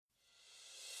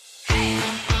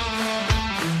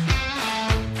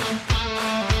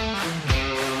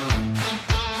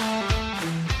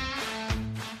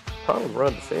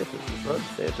Ron DeSantis is Ron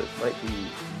DeSantis might be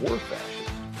more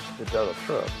fascist than Donald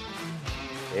Trump,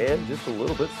 and just a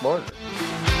little bit smarter.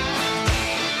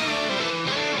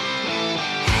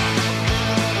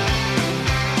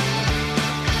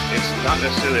 It's not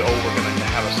necessarily, we're going to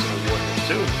have a civil war here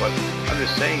soon, but I'm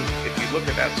just saying, if you look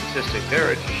at that statistic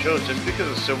there, it shows just because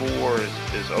the Civil War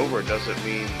is over doesn't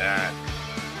mean that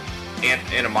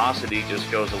animosity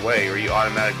just goes away, or you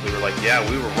automatically were like, yeah,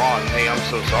 we were wrong. Hey, I'm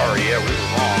so sorry. Yeah, we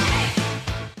were wrong.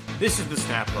 This is the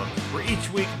Snap Hook, where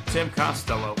each week Tim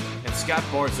Costello and Scott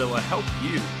Barzilla help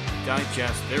you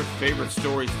digest their favorite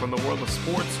stories from the world of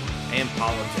sports and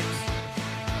politics.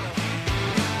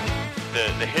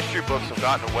 The history books have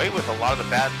gotten away with a lot of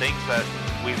the bad things that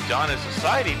we've done as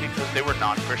society because they were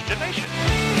non-Christian nations.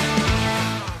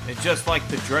 And just like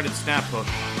the dreaded Snap Hook,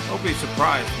 don't be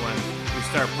surprised when we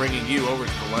start bringing you over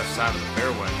to the left side of the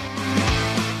fairway.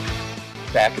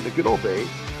 Back in the good old days,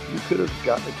 you could have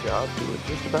gotten a job doing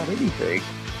just about anything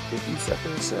if you sat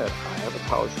there and said, I have a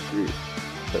college degree.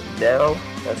 But now,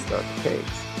 that's not the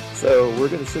case. So we're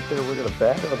going to sit there, we're going to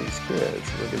bag on these kids.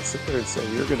 We're going to sit there and say,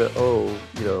 you're going to owe,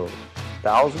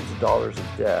 thousands of dollars in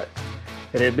debt.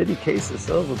 And in many cases,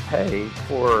 some of them pay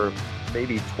for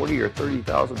maybe $20,000 or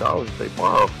 $30,000 if they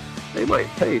borrow. They might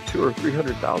pay $200,000 or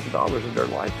 $300,000 in their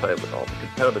lifetime with all the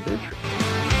compounded interest.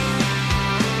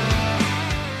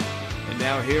 And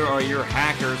now here are your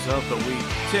hackers of the week,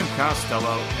 Tim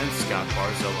Costello and Scott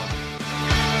Barzilla.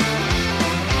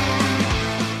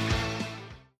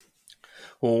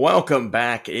 Well, welcome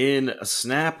back in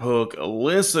Snap Hook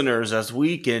listeners as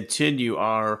we continue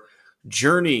our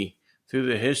journey through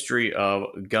the history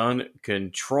of gun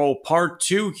control. Part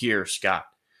 2 here, Scott,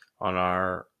 on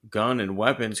our gun and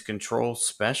weapons control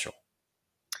special.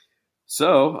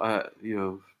 So,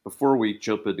 before we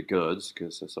jump into guns,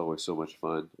 because that's always so much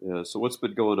fun, so what's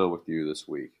been going on with you this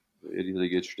week? Anything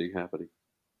interesting happening?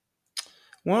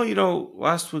 Well,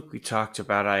 last week we talked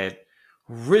about I had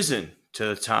risen to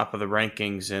the top of the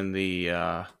rankings in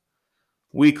the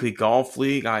weekly golf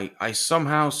league. I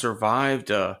somehow survived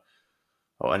an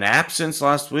absence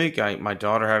last week. My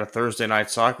daughter had a Thursday night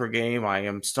soccer game. I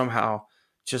am somehow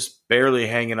just barely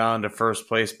hanging on to first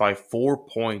place by 4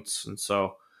 points. And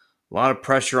so a lot of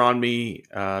pressure on me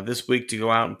this week to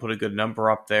go out and put a good number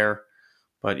up there.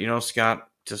 But, Scott,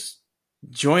 just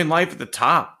enjoying life at the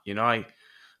top.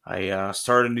 I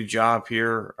started a new job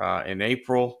here in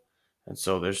April. And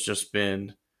so there's just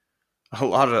been a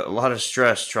lot of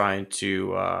stress trying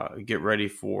to get ready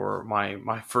for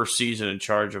my first season in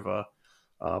charge of a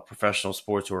professional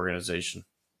sports organization.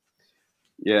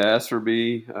 Yeah, as for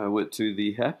me, I went to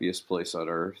the happiest place on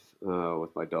earth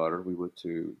with my daughter. We went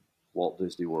to Walt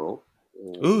Disney World.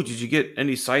 Ooh, did you get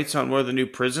any sights on where the new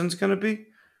prison's going to be?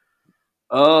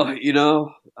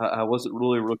 I wasn't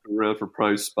really looking around for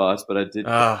prime spots, but I did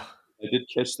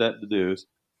catch that in the news.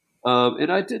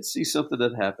 And I did see something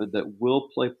that happened that will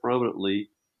play prominently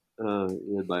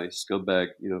in my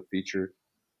scumbag, feature,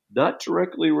 not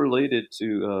directly related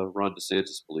to Ron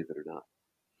DeSantis, believe it or not.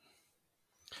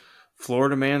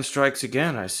 Florida man strikes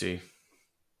again, I see.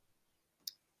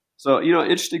 So,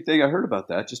 interesting thing I heard about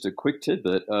that, just a quick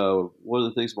tidbit. One of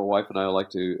the things my wife and I like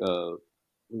to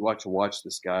watch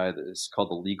this guy that is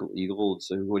called the Legal Eagle. And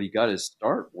so when he got his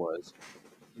start was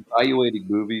evaluating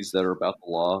movies that are about the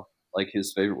law. Like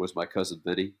his favorite was My Cousin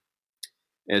Vinny.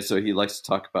 And so he likes to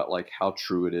talk about like how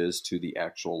true it is to the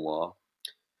actual law.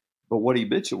 But what he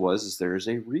mentioned is there is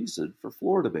a reason for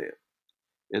Florida man.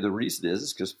 And the reason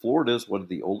is because Florida is one of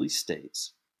the only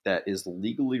states that is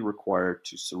legally required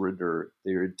to surrender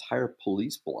their entire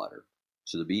police blotter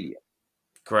to the media.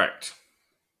 Correct.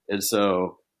 And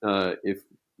so if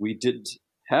we didn't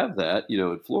have that,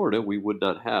 in Florida, we would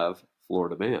not have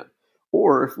Florida man.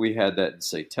 Or if we had that in,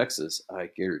 say, Texas, I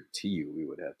guarantee you we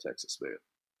would have Texas man.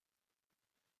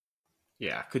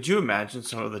 Yeah. Could you imagine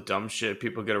some of the dumb shit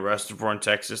people get arrested for in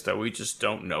Texas that we just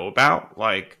don't know about?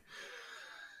 Like,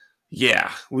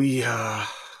 yeah, we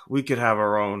could have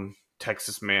our own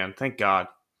Texas man. Thank God.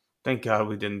 Thank God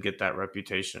we didn't get that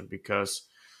reputation because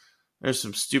there's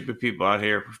some stupid people out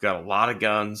here. We've got a lot of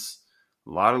guns,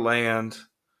 a lot of land.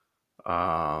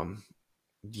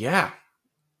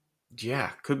 Yeah,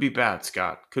 could be bad,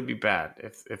 Scott. Could be bad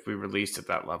if we released at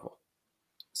that level.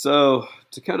 So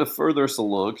to kind of further us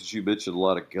along, because you mentioned a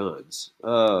lot of guns.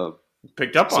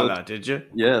 Picked up on that, did you?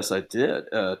 Yes, I did.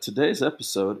 Today's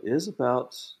episode is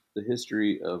about the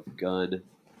history of gun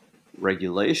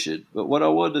regulation. But what I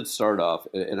wanted to start off,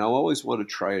 and I always want to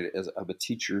try it as I'm a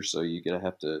teacher, so you're going to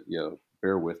have to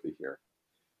bear with me here.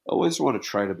 I always want to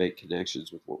try to make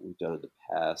connections with what we've done in the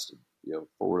past and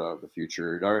forward out in the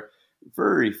future. And our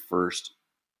very first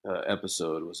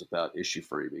episode was about issue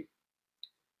framing.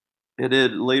 And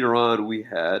then later on, we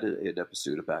had an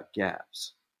episode about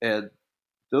gaps. And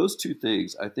those two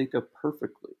things I think of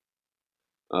perfectly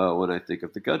when I think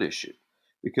of the gun issue.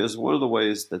 Because one of the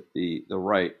ways that the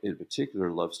right in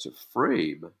particular loves to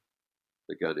frame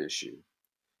the gun issue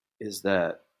is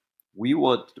that we,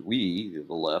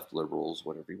 the left, liberals,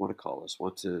 whatever you want to call us,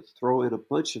 want to throw in a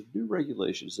bunch of new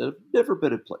regulations that have never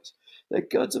been in place. That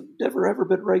guns have never ever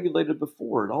been regulated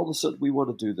before, and all of a sudden we want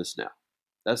to do this now.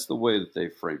 That's the way that they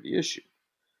frame the issue.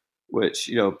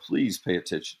 Which, please pay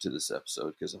attention to this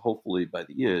episode because hopefully by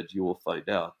the end you will find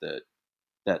out that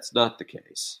that's not the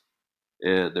case,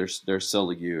 and they're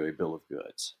selling you a bill of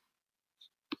goods.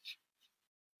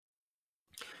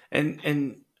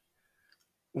 And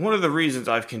one of the reasons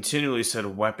I've continually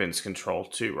said weapons control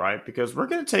too, right? Because we're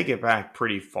going to take it back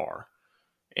pretty far.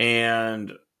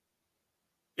 And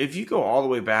if you go all the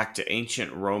way back to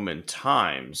ancient Roman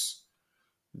times,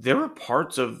 there were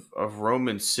parts of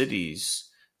Roman cities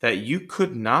that you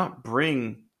could not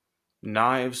bring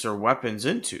knives or weapons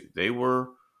into. They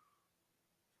were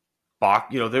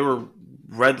they were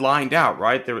red lined out,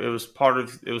 right? It was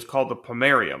called the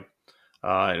pomerium.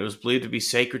 It was believed to be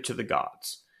sacred to the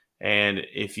gods. And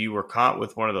if you were caught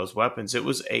with one of those weapons, it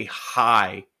was a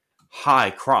high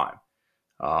crime.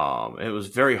 It was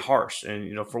very harsh.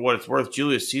 And, for what it's worth,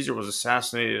 Julius Caesar was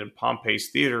assassinated in Pompey's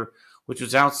theater, which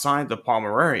was outside the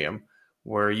pomerium,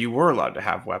 where you were allowed to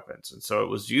have weapons. And so it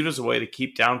was viewed as a way to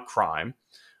keep down crime.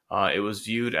 It was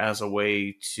viewed as a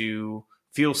way to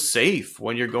feel safe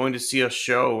when you're going to see a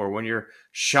show or when you're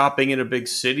shopping in a big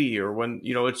city or when,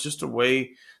 it's just a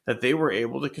way that they were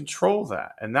able to control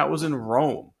that. And that was in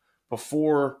Rome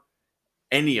before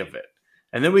any of it.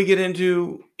 And then we get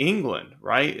into England,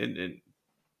 right? And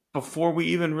before we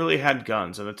even really had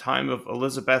guns, in the time of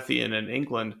Elizabethan in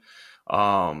England,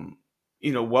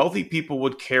 wealthy people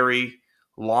would carry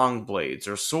long blades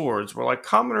or swords, where like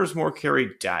commoners more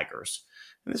carried daggers.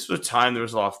 And this was a time there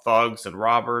was a lot of thugs and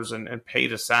robbers and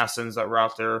paid assassins that were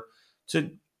out there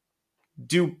to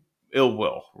do ill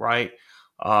will, right?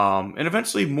 And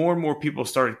eventually more and more people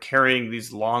started carrying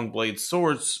these long blade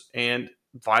swords and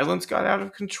violence got out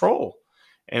of control.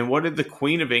 And what did the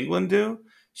Queen of England do?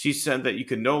 She said that you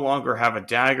could no longer have a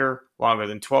dagger longer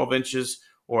than 12 inches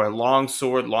or a long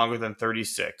sword longer than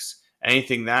 36.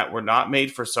 Anything that were not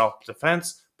made for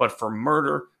self-defense, but for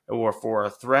murder or for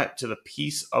a threat to the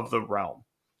peace of the realm.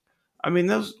 I mean,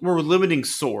 we're limiting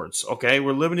swords, okay?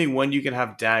 We're limiting when you can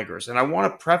have daggers. And I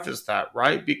want to preface that,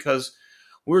 right? Because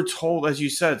we're told, as you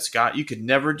said, Scott, you could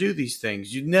never do these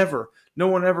things. No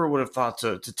one ever would have thought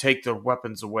to take their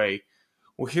weapons away.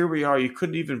 Well, here we are. You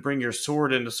couldn't even bring your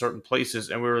sword into certain places,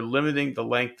 and we were limiting the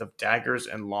length of daggers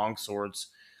and long swords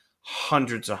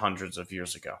hundreds of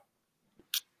years ago.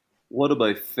 One of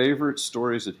my favorite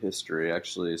stories in history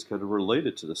actually is kind of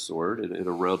related to the sword in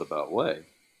a roundabout way.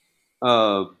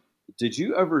 Did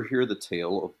you ever hear the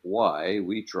tale of why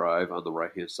we drive on the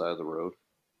right-hand side of the road?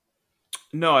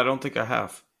 No, I don't think I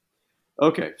have.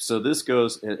 Okay, so this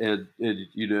goes and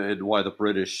why the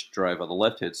British drive on the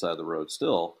left-hand side of the road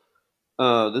still.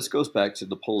 This goes back to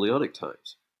Napoleonic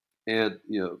times, and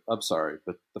I'm sorry,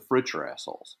 but the French are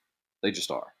assholes. They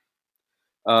just are.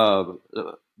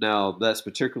 Now that's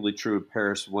particularly true in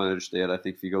Paris. From what I understand, I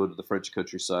think if you go into the French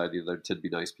countryside, they tend to be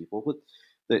nice people, but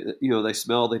they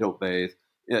smell, they don't bathe.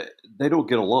 They don't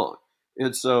get along.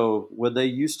 And so when they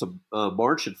used to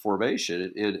march in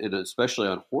formation, and especially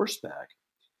on horseback,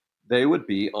 they would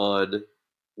be on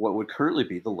what would currently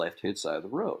be the left-hand side of the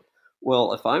road.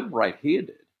 Well, if I'm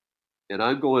right-handed and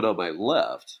I'm going on my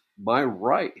left, my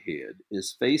right hand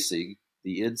is facing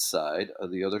the inside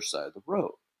of the other side of the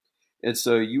road. And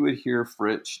so you would hear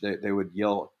French, they would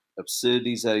yell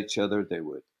obscenities at each other, they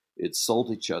would insult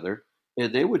each other,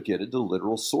 and they would get into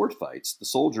literal sword fights. The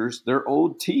soldiers, their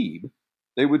own team,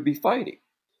 they would be fighting.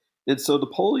 And so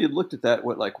Napoleon looked at that and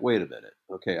went like, wait a minute,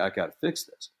 okay, I got to fix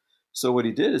this. So what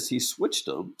he did is he switched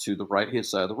them to the right-hand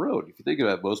side of the road. If you think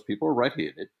about it, most people are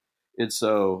right-handed. And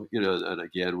so, and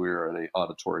again, we're in an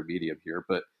auditory medium here,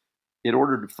 but in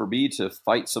order for me to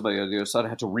fight somebody on the other side, I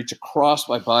had to reach across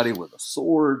my body with a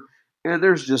sword, and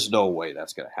there's just no way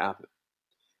that's going to happen.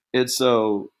 And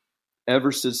so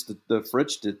ever since the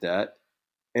French did that,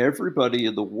 everybody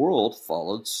in the world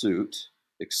followed suit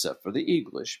except for the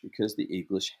English, because the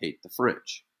English hate the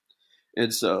French.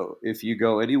 And so if you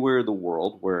go anywhere in the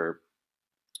world where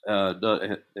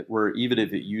even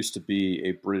if it used to be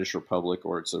a British republic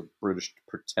or it's a British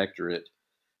protectorate,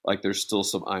 like there's still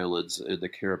some islands in the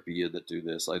Caribbean that do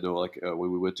this. I know, like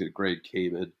when we went to Grand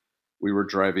Cayman, we were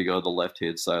driving on the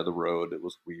left-hand side of the road. It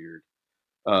was weird.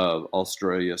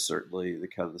 Australia certainly, the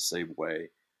kind of the same way.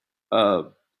 Uh,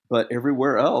 but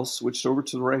everywhere else switched over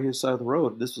to the right hand side of the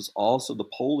road. This was also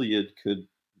Napoleon could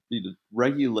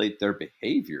regulate their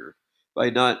behavior by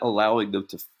not allowing them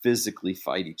to physically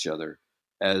fight each other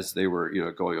as they were,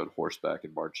 going on horseback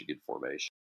and marching in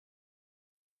formation.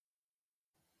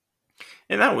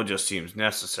 And that one just seems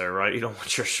necessary, right? You don't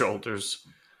want your shoulders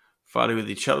fighting with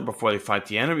each other before they fight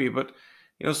the enemy. But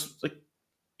like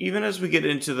even as we get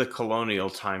into the colonial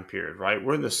time period, right?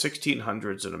 We're in the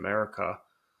 1600s in America,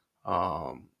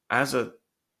 as a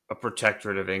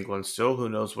protectorate of England. Still, who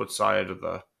knows what side of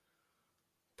the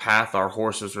path our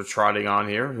horses were trotting on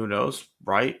here? Who knows?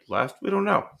 Right, left? We don't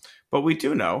know. But we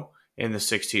do know in the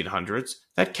 1600s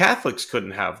that Catholics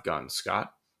couldn't have guns,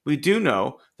 Scott. We do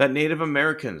know that Native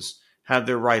Americans had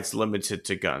their rights limited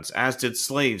to guns, as did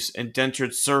slaves,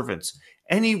 indentured servants,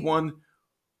 anyone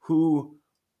who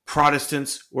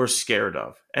Protestants were scared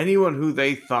of, anyone who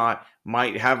they thought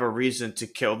might have a reason to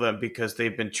kill them because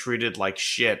they've been treated like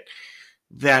shit.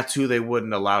 That's who they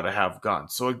wouldn't allow to have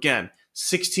guns. So again,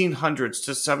 1600s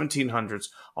to 1700s,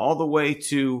 all the way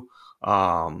to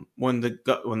when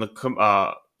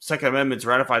the Second Amendment's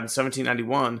ratified in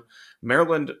 1791,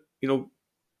 Maryland,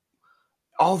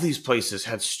 all these places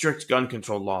had strict gun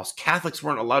control laws. Catholics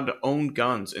weren't allowed to own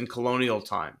guns in colonial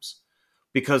times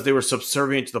because they were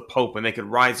subservient to the Pope and they could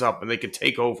rise up and they could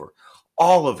take over.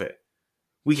 All of it.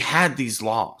 We had these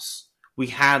laws. We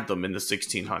had them in the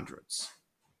 1600s.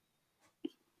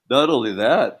 Not only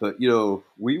that, but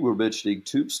we were mentioning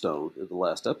Tombstone in the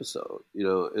last episode,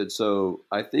 and so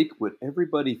I think when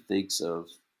everybody thinks of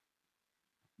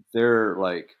their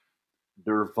like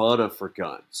nirvana for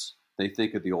guns, they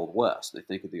think of the Old West. They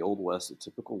think of the Old West, the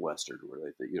typical Western, where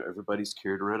they think everybody's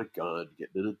carrying around a gun,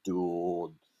 getting in a duel,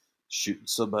 and shooting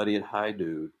somebody at high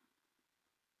noon.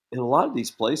 In a lot of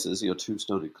these places,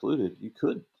 Tombstone included, you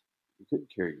couldn't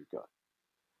carry your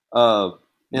gun.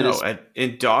 And No,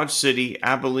 in Dodge City,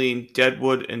 Abilene,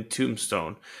 Deadwood, and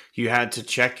Tombstone, you had to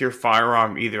check your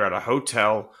firearm either at a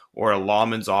hotel or a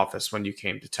lawman's office when you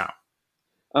came to town.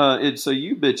 And so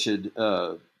you mentioned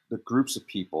the groups of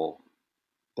people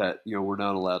that were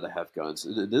not allowed to have guns.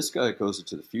 And this guy goes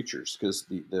into the futures because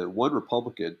the one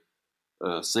Republican,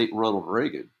 St. Ronald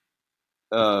Reagan,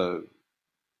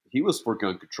 he was for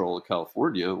gun control in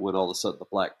California when all of a sudden the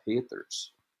Black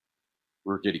Panthers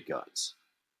were getting guns.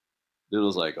 It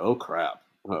was like, oh crap,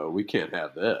 we can't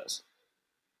have this.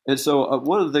 And so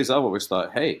one of the things I've always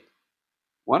thought, hey,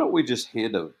 why don't we just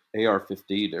hand an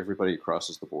AR-15 to everybody who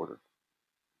crosses the border?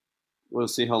 You want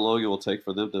to see how long it will take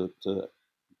for them to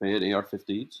ban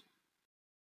AR-15s?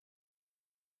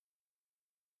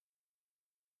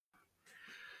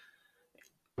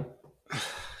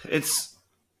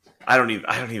 I don't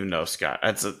even know, Scott.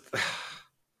 I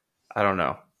don't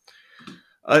know.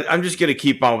 I'm just gonna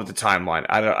keep on with the timeline.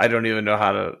 I don't even know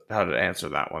how to answer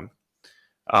that one.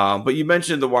 But you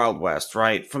mentioned the Wild West,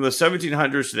 right? From the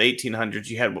 1700s to the 1800s,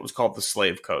 you had what was called the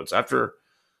slave codes. After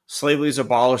slavery is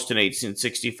abolished in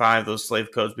 1865, those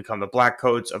slave codes become the Black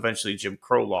Codes, eventually Jim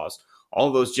Crow laws. All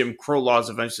of those Jim Crow laws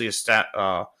eventually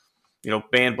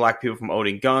banned black people from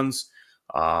owning guns,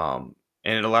 and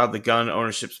it allowed the gun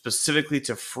ownership specifically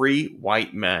to free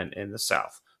white men in the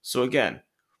South. So again,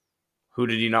 who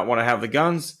did you not want to have the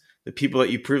guns? The people that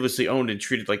you previously owned and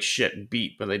treated like shit and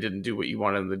beat when they didn't do what you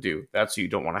wanted them to do. That's who you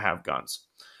don't want to have guns.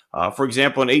 For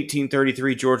example, in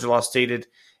 1833, Georgia law stated,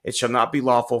 "It shall not be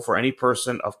lawful for any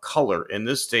person of color in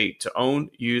this state to own,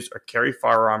 use, or carry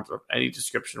firearms of any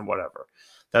description whatever.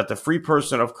 That the free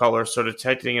person of color so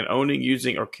detecting and owning,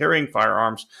 using, or carrying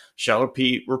firearms shall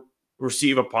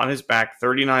receive upon his back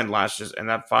 39 lashes, and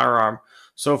that firearm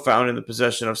so found in the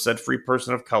possession of said free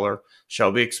person of color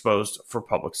shall be exposed for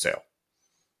public sale."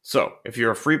 So, if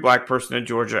you're a free black person in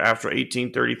Georgia after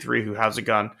 1833 who has a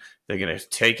gun, they're going to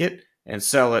take it and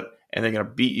sell it, and they're going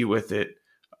to beat you with it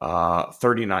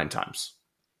 39 times.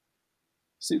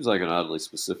 Seems like an oddly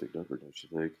specific number, don't you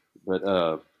think?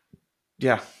 But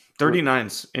yeah,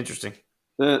 39's interesting.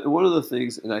 One of the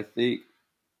things, and I think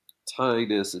tying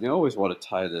this, and you always want to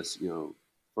tie this,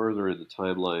 further in the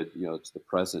timeline, to the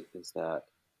present, is that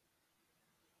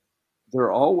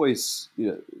they're always,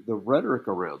 the rhetoric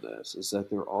around this is that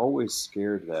they're always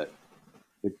scared that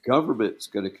the government's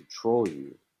going to control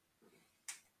you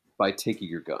by taking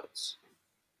your guns.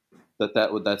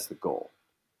 That's the goal.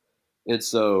 And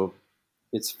so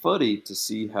it's funny to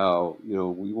see how,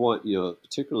 we want,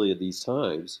 particularly in these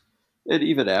times, and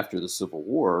even after the Civil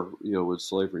War, when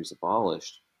slavery is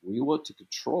abolished, we want to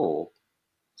control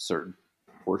certain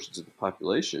portions of the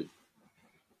population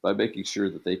by making sure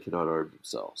that they cannot arm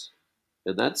themselves.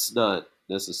 And that's not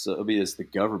necessarily. I mean, it's the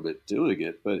government doing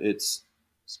it, but it's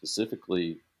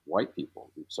specifically white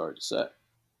people. I'm sorry to say.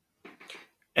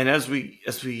 And as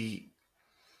we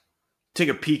take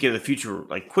a peek into the future,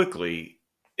 like quickly,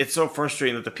 it's so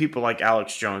frustrating that the people like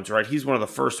Alex Jones, right? He's one of the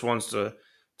first ones to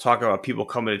talk about people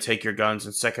coming to take your guns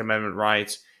and Second Amendment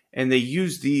rights, and they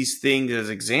use these things as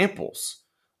examples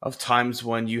of times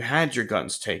when you had your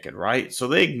guns taken, right? So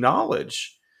they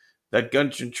acknowledge that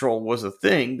gun control was a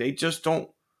thing. They just don't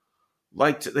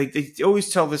like to. They always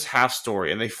tell this half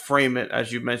story, and they frame it,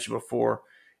 as you mentioned before,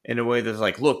 in a way that's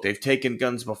like, look, they've taken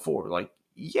guns before. Like,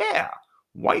 yeah,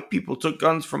 white people took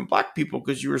guns from black people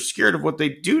because you were scared of what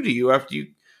they'd do to you after you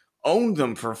owned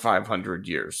them for 500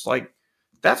 years. Like,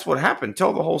 that's what happened.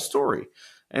 Tell the whole story.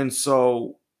 And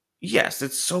so, yes,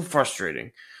 it's so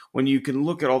frustrating when you can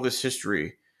look at all this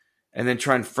history and then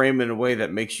try and frame it in a way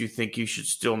that makes you think you should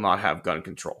still not have gun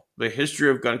control. The history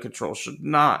of gun control should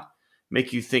not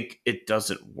make you think it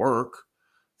doesn't work.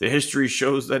 The history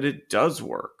shows that it does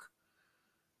work.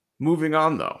 Moving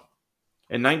on, though.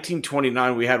 In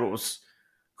 1929, we had what was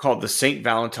called the St.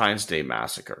 Valentine's Day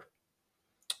Massacre.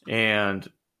 And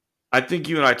I think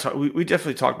you and I we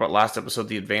definitely talked about last episode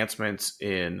the advancements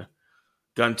in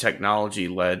gun technology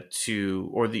led to,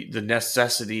 or the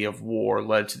necessity of war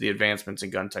led to the advancements in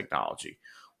gun technology.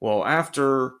 Well,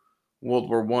 after World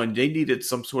War One, they needed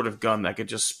some sort of gun that could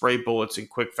just spray bullets in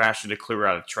quick fashion to clear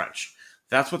out a trench.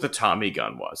 That's what the Tommy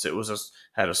gun was. It was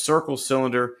had a circle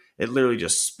cylinder. It literally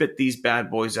just spit these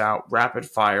bad boys out, rapid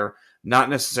fire, not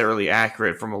necessarily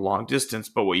accurate from a long distance.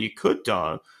 But what you could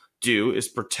do is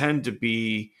pretend to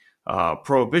be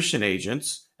prohibition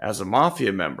agents as a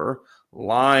mafia member,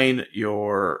 line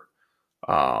your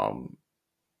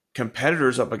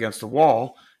competitors up against the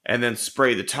wall, and then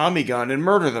spray the Tommy gun and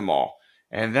murder them all.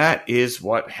 And that is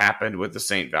what happened with the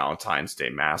St. Valentine's Day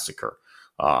Massacre.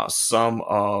 Some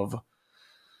of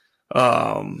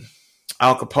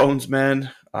Al Capone's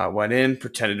men went in,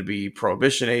 pretended to be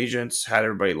prohibition agents, had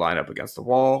everybody line up against the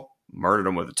wall, murdered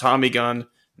them with a Tommy gun,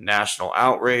 national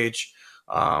outrage.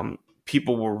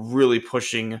 People were really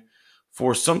pushing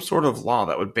for some sort of law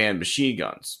that would ban machine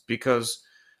guns, because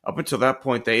up until that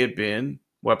point, they had been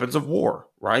weapons of war,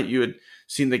 right? You had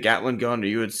seen the Gatling gun, or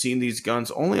you had seen these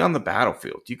guns only on the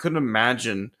battlefield. You couldn't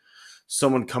imagine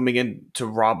someone coming in to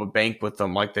rob a bank with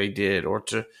them like they did, or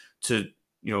to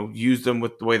use them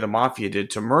with the way the mafia did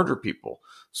to murder people.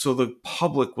 So the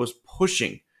public was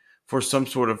pushing for some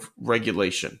sort of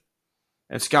regulation.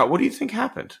 And Scott, what do you think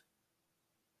happened?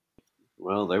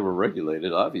 Well, they were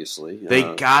regulated, obviously.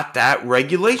 They got that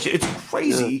regulation. It's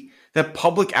crazy that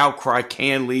public outcry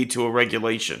can lead to a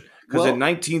regulation. Because in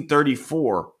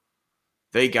 1934,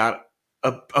 they got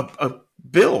a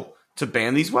bill to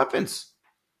ban these weapons.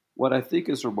 What I think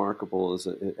is remarkable is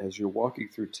that as you're walking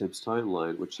through Tim's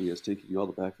timeline, which he has taken you all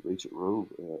the way back from ancient Rome,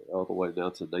 all the way now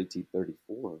to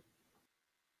 1934,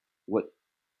 what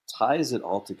ties it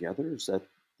all together is that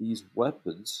these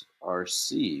weapons are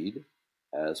seen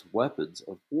as weapons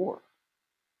of war.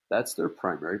 That's their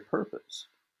primary purpose.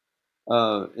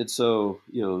 And so,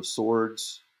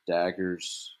 swords,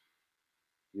 daggers,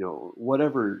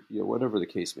 whatever the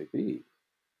case may be.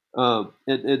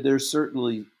 And there's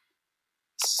certainly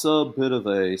some bit of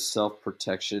a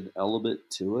self-protection element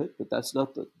to it, but that's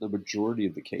not the majority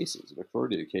of the cases. The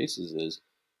majority of the cases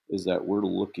is that we're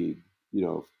looking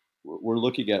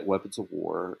at weapons of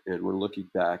war, and we're looking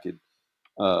back at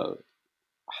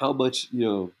how much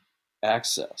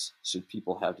access should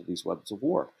people have to these weapons of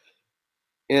war.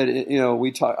 And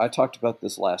I talked about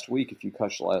this last week. If you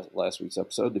caught last week's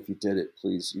episode, if you did it,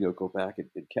 please go back and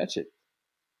catch it.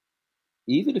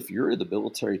 Even if you're in the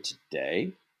military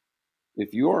today,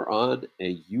 if you are on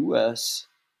a U.S.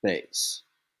 base,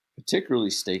 particularly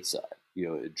stateside,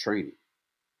 in training,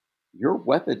 your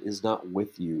weapon is not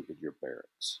with you in your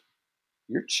barracks.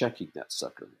 You're checking that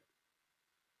sucker.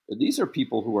 And these are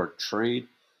people who are trained.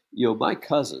 My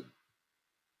cousin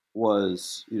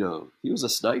was, he was a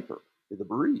sniper in the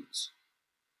Marines.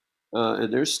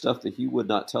 And there's stuff that he would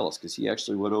not tell us, because he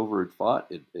actually went over and fought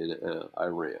in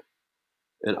Iran.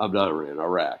 And I'm not Iran,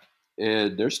 Iraq.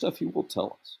 And there's stuff he will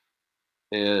tell us.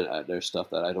 And there's stuff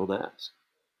that I don't ask.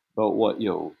 But what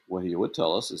he would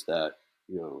tell us is that,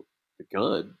 the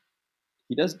gun,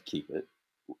 he doesn't keep it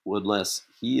unless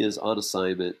he is on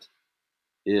assignment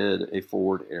in a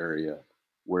forward area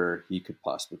where he could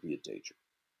possibly be in danger.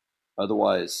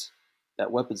 Otherwise,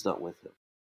 that weapon's not with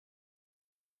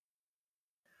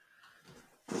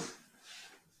him.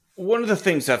 One of the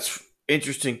things that's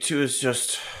interesting too is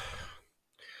just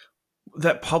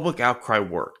that public outcry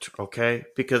worked, okay?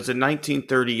 Because in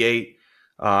 1938,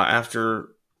 after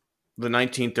the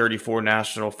 1934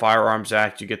 National Firearms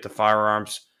Act. You get the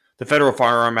Federal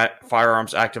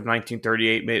Firearms Act of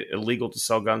 1938 made it illegal to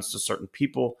sell guns to certain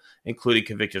people, including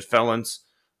convicted felons,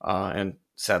 and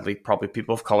sadly, probably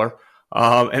people of color,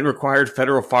 and required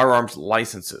federal firearms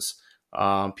licenses.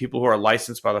 People who are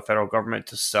licensed by the federal government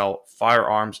to sell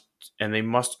firearms, and they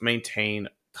must maintain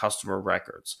customer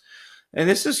records. And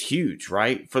this is huge,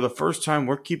 right? For the first time,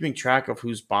 we're keeping track of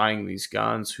who's buying these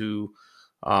guns, who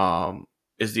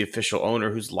is the official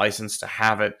owner, who's licensed to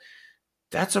have it.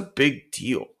 That's a big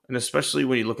deal. And especially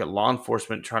when you look at law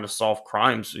enforcement trying to solve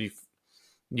crimes,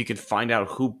 you can find out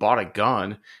who bought a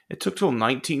gun. It took till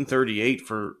 1938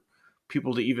 for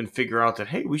people to even figure out that,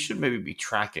 hey, we should maybe be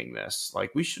tracking this.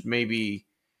 Like, we should maybe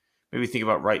think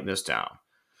about writing this down.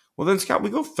 Well, then, Scott, we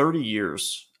go 30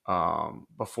 years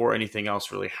before anything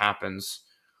else really happens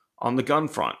on the gun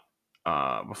front.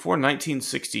 Before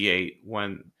 1968,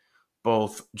 when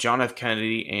both John F.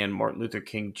 Kennedy and Martin Luther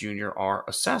King Jr. are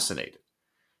assassinated.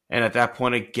 And at that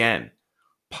point, again,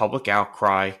 public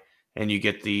outcry, and you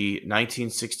get the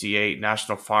 1968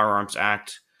 National Firearms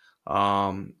Act.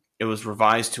 It was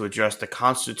revised to address the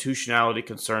constitutionality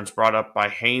concerns brought up by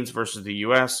Haynes versus the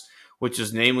U.S., which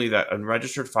is namely that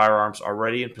unregistered firearms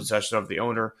already in possession of the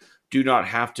owner do not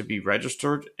have to be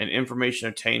registered, and information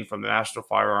obtained from the National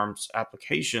Firearms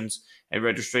applications and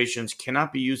registrations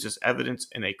cannot be used as evidence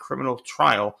in a criminal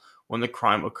trial when the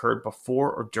crime occurred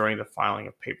before or during the filing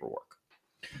of paperwork.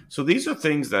 So these are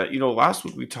things that, last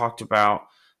week we talked about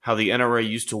how the NRA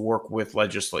used to work with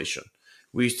legislation.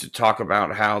 We used to talk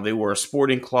about how they were a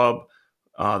sporting club.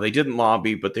 They didn't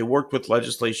lobby, but they worked with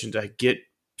legislation to get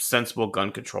sensible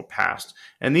gun control passed.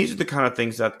 And these are the kind of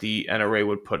things that the NRA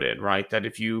would put in, right? That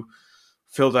if you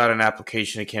filled out an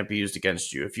application, it can't be used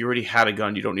against you. If you already had a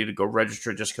gun, you don't need to go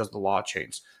register just because the law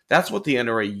changed. That's what the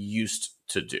NRA used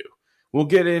to do. We'll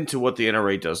get into what the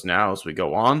NRA does now as we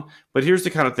go on, but here's the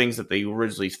kind of things that they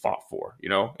originally fought for.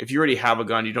 If you already have a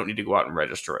gun, you don't need to go out and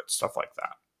register it, stuff like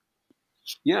that.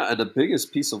 Yeah, and the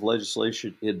biggest piece of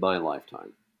legislation in my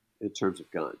lifetime in terms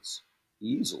of guns,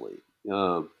 easily.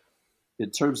 In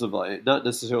terms of not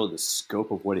necessarily the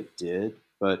scope of what it did,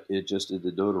 but it just in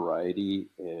the notoriety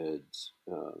and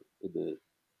in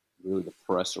the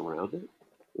press around it,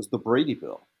 was the Brady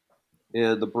Bill.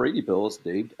 And the Brady Bill is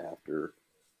named after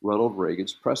Ronald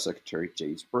Reagan's press secretary,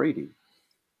 James Brady,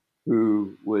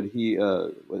 who, when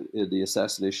in the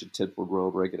assassination attempt when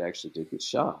Ronald Reagan actually did get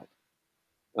shot,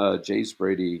 James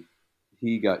Brady,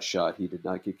 he got shot. He did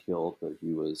not get killed, but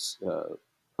he was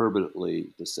permanently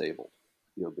disabled,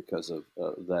 because of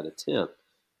that attempt.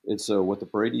 And so what the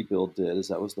Brady Bill did is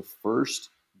that was the first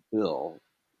bill,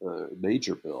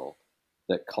 major bill,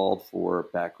 that called for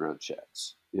background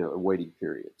checks, waiting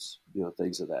periods,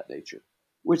 things of that nature,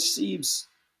 which seems,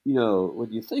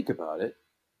 when you think about it,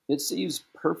 it seems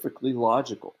perfectly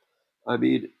logical. I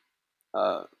mean,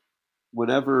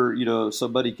 whenever,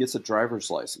 somebody gets a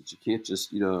driver's license, you can't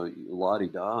just,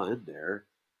 la-di-da in there.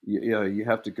 You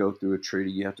have to go through a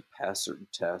training. You have to pass certain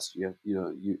tests.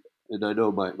 And I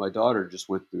know my daughter just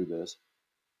went through this.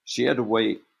 She had to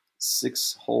wait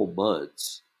 6 whole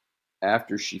months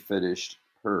after she finished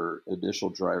her initial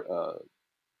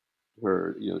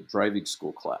driving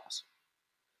school class.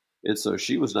 And so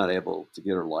she was not able to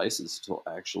get her license until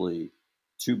actually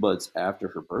 2 months after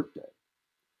her birthday,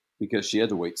 because she had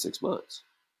to wait 6 months.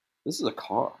 This is a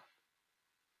car.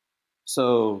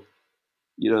 So,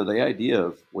 the idea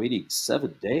of waiting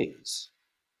 7 days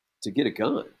to get a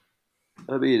gun,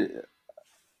 I mean,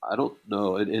 I don't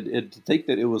know. And to think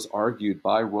that it was argued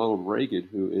by Ronald Reagan,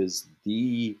 who is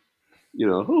the,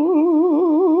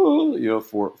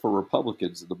 for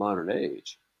Republicans in the modern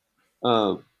age,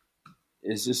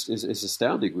 it's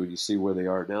astounding when you see where they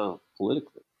are now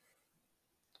politically.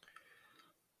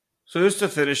 So just to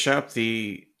finish up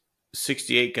the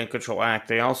 68 Gun Control Act,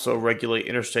 they also regulate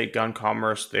interstate gun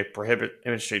commerce. They prohibit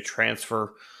interstate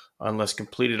transfer unless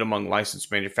completed among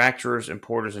licensed manufacturers,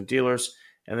 importers, and dealers.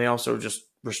 And they also just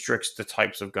restricts the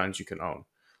types of guns you can own.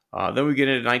 Then we get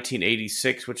into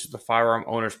 1986, which is the Firearm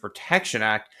Owners Protection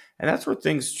Act. And that's where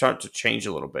things start to change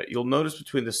a little bit. You'll notice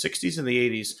between the 60s and the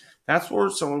 80s, that's where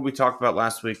someone we talked about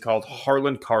last week called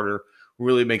Harlan Carter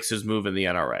really makes his move in the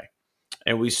NRA.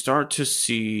 And we start to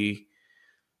see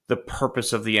the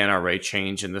purpose of the NRA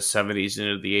change in the 70s and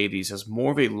into the 80s as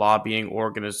more of a lobbying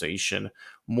organization,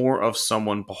 more of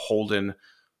someone beholden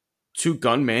to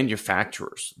gun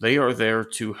manufacturers. They are there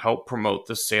to help promote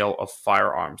the sale of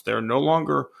firearms. They're no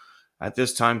longer, at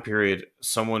this time period,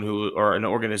 or an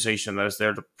organization that is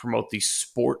there to promote the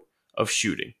sport of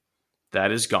shooting.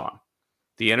 That is gone.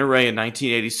 The NRA in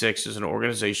 1986 is an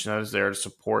organization that is there to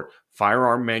support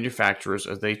firearm manufacturers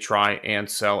as they try and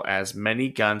sell as many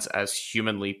guns as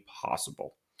humanly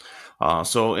possible.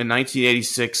 So in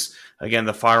 1986, again,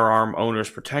 the Firearm Owners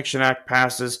Protection Act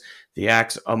passes. The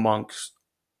act, amongst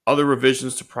other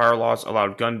revisions to prior laws,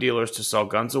 allowed gun dealers to sell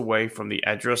guns away from the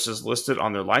addresses listed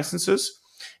on their licenses.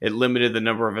 It limited the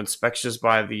number of inspections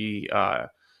by the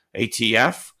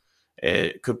ATF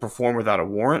it could perform without a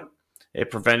warrant.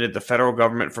 It prevented the federal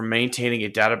government from maintaining a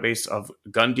database of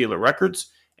gun dealer records,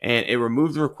 and it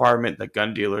removed the requirement that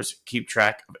gun dealers keep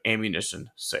track of ammunition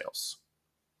sales.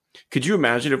 Could you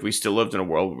imagine if we still lived in a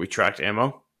world where we tracked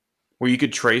ammo, where you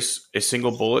could trace a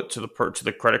single bullet to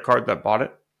the credit card that bought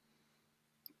it?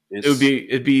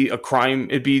 It'd be a crime.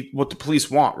 It'd be what the police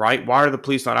want, right? Why are the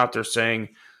police not out there saying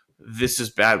this is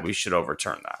bad? We should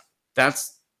overturn that.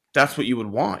 That's what you would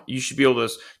want. You should be able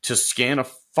to scan a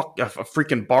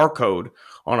freaking barcode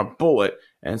on a bullet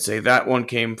and say that one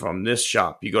came from this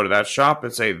shop. You go to that shop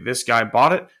and say this guy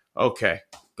bought it. Okay,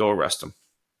 go arrest him.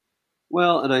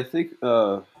 Well, and I think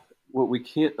what we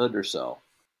can't undersell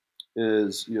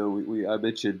is, I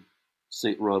mentioned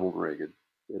St. Ronald Reagan,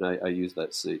 and I use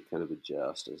that saint kind of in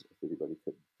jest, as if anybody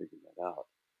couldn't figure that out.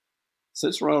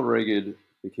 Since Ronald Reagan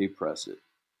became president,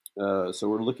 so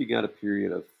we're looking at a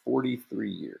period of 43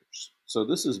 years. So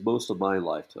this is most of my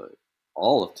lifetime,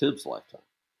 all of Tim's lifetime.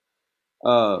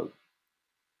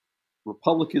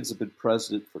 Republicans have been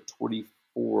president for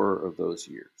 24 of those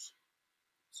years.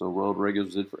 So Ronald Reagan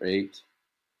was in for 8.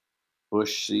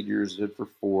 Bush Sr. is in for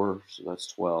 4, so that's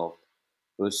 12.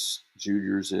 Bush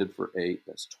Jr. is in for 8,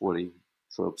 that's 20.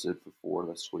 Trump's in for 4,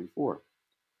 that's 24.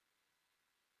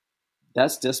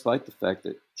 That's despite the fact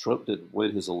that Trump didn't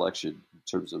win his election in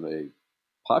terms of a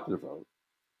popular vote.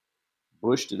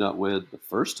 Bush did not win the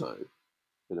first time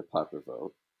in a popular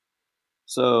vote.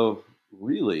 So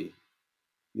really,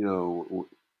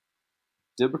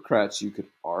 Democrats, you could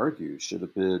argue, should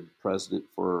have been president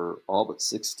for all but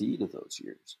 16 of those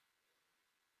years.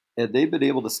 And they've been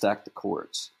able to stack the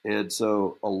courts. And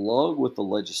so, along with the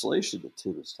legislation that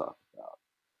Tim was talking about,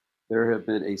 there have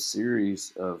been a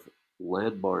series of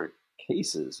landmark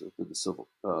cases within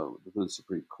the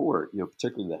Supreme Court,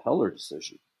 particularly the Heller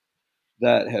decision,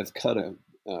 that have kind of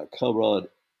come on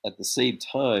at the same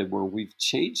time where we've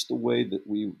changed the way that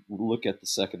we look at the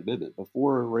Second Amendment.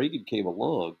 Before Reagan came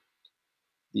along,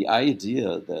 the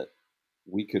idea that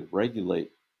we could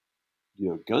regulate,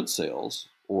 gun sales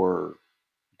or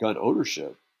gun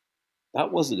ownership,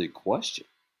 that wasn't in question.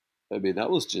 I mean, that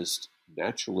was just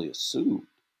naturally assumed.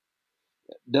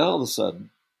 Now, all of a sudden,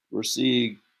 we're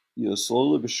seeing,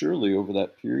 slowly but surely over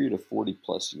that period of 40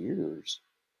 plus years,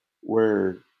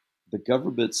 where the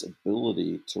government's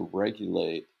ability to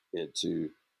regulate and to,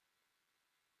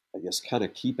 I guess, kind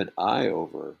of keep an eye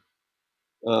over.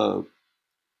 And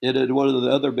in one of the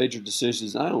other major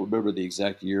decisions, I don't remember the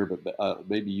exact year, but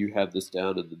maybe you have this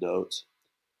down in the notes.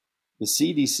 The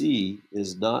CDC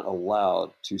is not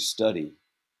allowed to study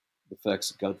the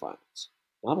effects of gun violence.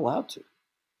 Not allowed to.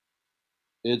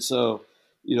 And so,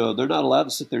 they're not allowed to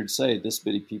sit there and say this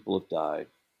many people have died.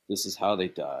 This is how they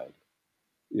died.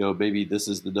 Maybe this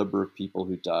is the number of people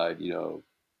who died,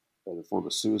 in the form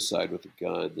of suicide with a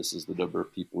gun. This is the number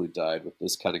of people who died with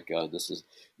this kind of gun.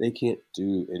 They can't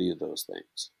do any of those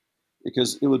things.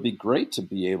 Because it would be great to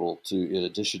be able to, in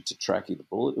addition to tracking the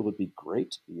bullet, it would be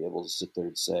great to be able to sit there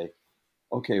and say,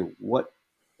 okay,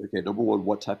 number one,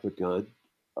 what type of gun?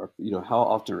 How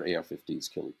often are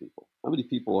AR-15s killing people? How many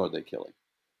people are they killing?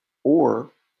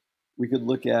 Or we could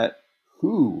look at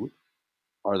who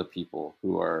are the people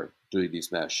who are doing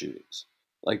these mass shootings.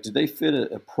 Like, do they fit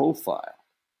a profile,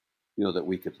 that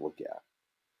we could look at?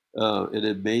 And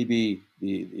then maybe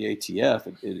the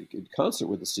ATF, in concert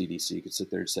with the CDC, could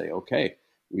sit there and say, okay,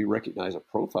 we recognize a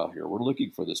profile here. We're looking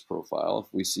for this profile.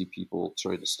 If we see people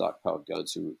trying to stockpile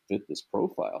guns who fit this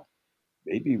profile,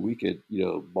 maybe we could,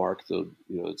 mark them,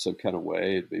 in some kind of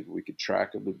way, and maybe we could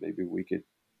track them, and maybe we could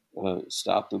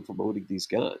stop them from owning these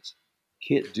guns.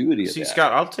 Can't do any of that. See,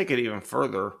 Scott, I'll take it even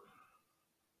further.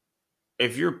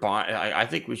 If you're buying, I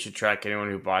think we should track anyone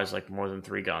who buys like more than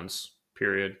 3 guns,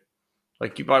 period.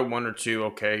 Like, you buy 1 or 2,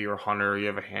 okay, you're a hunter, you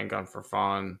have a handgun for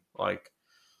fun,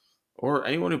 or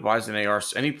anyone who buys an AR,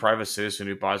 any private citizen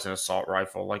who buys an assault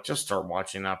rifle, just start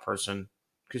watching that person,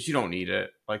 because you don't need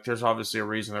it. There's obviously a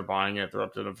reason they're buying it. They're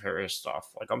up to nefarious stuff.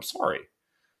 I'm sorry.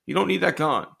 You don't need that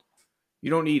gun. You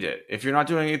don't need it. If you're not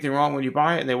doing anything wrong when you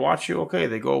buy it and they watch you, okay,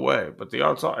 they go away. But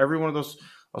every one of those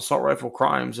assault rifle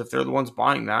crimes, if they're the ones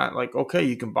buying that, okay,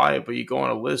 you can buy it, but you go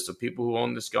on a list of people who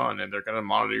own this gun, and they're going to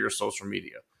monitor your social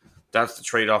media. That's the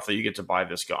trade-off that you get to buy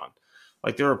this gun.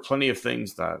 There are plenty of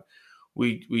things that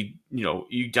you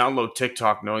download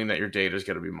TikTok knowing that your data is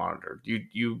going to be monitored.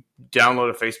 You download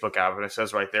a Facebook app and it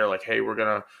says right there, like, hey, we're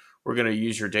gonna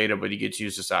use your data, but you get to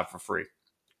use this app for free.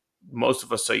 Most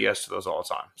of us say yes to those all the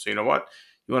time. So you know what?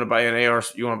 You want to buy an AR?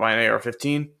 You want to buy an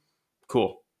AR-15?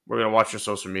 Cool. We're gonna watch your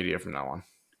social media from now on.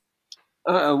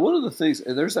 One of the things,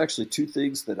 and there's actually two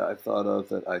things that I've thought of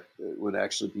that would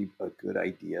actually be a good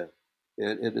idea,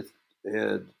 and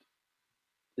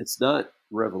it's not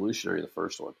revolutionary. The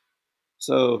first one.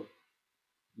 So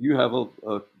you have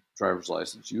a driver's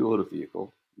license. You own a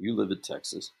vehicle. You live in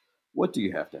Texas. What do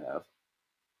you have to have?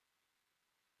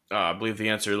 I believe the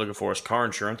answer you're looking for is car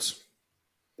insurance.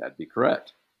 That'd be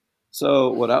correct. So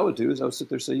what I would do is I would sit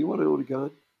there and say, you want to own a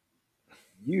gun?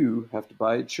 You have to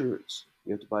buy insurance.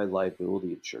 You have to buy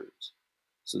liability insurance.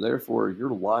 So therefore,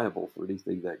 you're liable for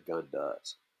anything that gun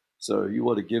does. So you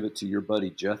want to give it to your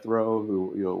buddy Jethro,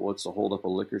 who wants to hold up a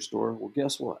liquor store. Well,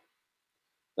 guess what?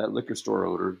 That liquor store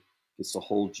owner gets to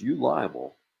hold you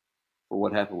liable for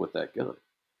what happened with that gun.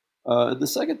 And the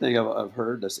second thing I've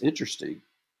heard that's interesting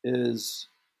is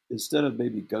instead of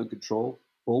maybe gun control,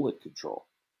 bullet control.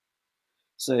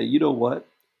 Say, you know what?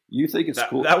 You think it's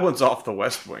cool. That one's off the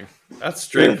West Wing. That's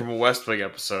straight from a West Wing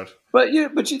episode. But you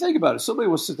think about it. Somebody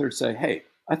will sit there and say, hey,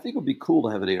 I think it would be cool to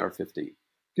have an AR-15.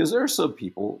 Because there are some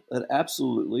people that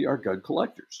absolutely are gun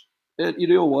collectors. And you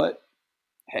know what?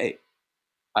 Hey,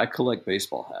 I collect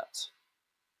baseball hats.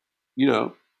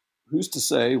 Who's to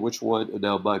say which one, and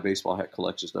now my baseball hat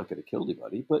collection is not going to kill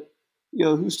anybody, but,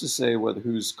 who's to say whether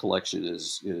whose collection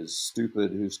is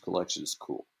stupid, whose collection is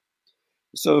cool?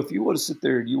 So if you want to sit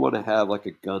there and you want to have like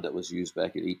a gun that was used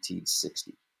back in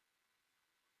 1860,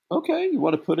 okay, you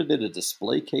want to put it in a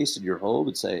display case in your home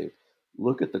and say,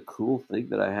 look at the cool thing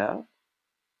that I have?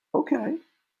 Okay.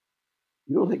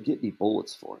 You don't get any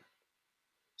bullets for it.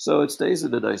 So it stays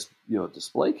in a nice,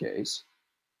 display case.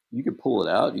 You can pull it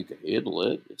out. You can handle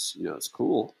it. It's, it's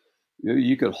cool.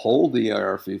 You could hold the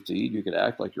AR-15. You could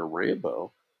act like you're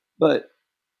Rambo. But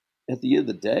at the end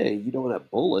of the day, you don't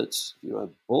have bullets. If you don't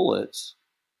have bullets,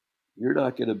 you're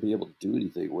not going to be able to do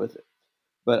anything with it.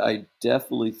 But I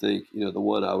definitely think, the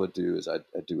one I would do is I'd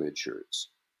do insurance.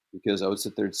 Because I would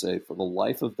sit there and say, for the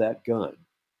life of that gun,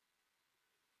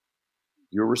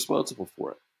 you're responsible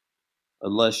for it.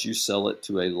 Unless you sell it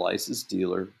to a licensed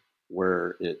dealer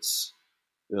where it's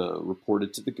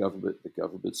reported to the government. The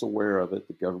government's aware of it.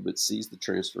 The government sees the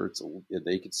transfer. And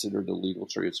they consider it a legal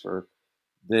transfer.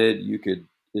 Then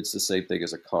it's the same thing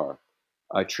as a car.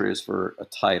 I transfer a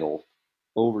title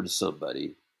over to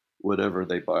somebody whenever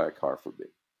they buy a car from me.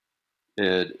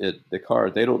 And the car,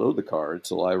 they don't own the car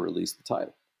until I release the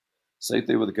title. Same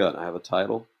thing with a gun. I have a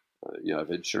title. I have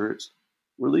insurance.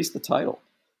 Release the title.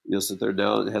 So there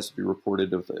now it has to be reported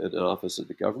to an office of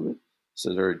the government.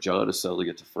 So there, John is selling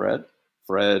it to Fred.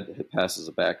 Fred passes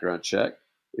a background check.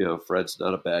 Fred's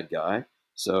not a bad guy.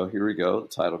 So here we go. The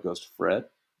title goes to Fred.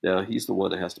 Now he's the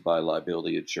one that has to buy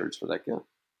liability insurance for that gun.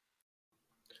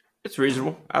 It's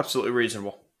reasonable. Absolutely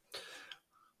reasonable.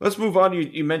 Let's move on.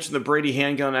 You mentioned the Brady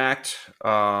Handgun Act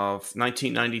of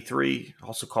 1993,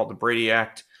 also called the Brady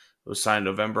Act. It was signed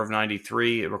in November of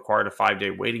 93. It required a 5-day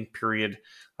waiting period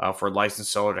for a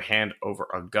licensed seller to hand over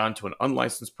a gun to an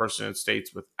unlicensed person in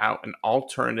states without an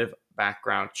alternative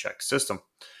background check system.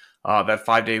 That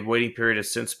 5-day waiting period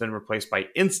has since been replaced by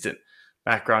instant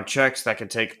background checks that can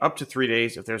take up to 3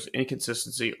 days if there's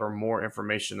inconsistency or more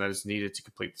information that is needed to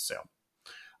complete the sale.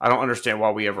 I don't understand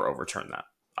why we ever overturned that.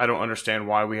 I don't understand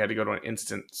why we had to go to an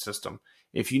instant system.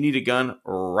 If you need a gun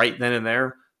right then and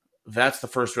there, that's the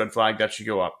first red flag that should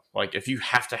go up. Like, if you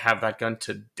have to have that gun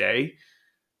today,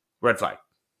 red flag.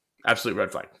 Absolute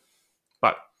red flag.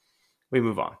 But we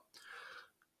move on.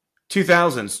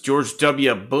 2000s, George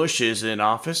W. Bush is in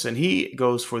office, and he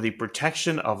goes for the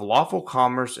Protection of Lawful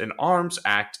Commerce in Arms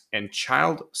Act and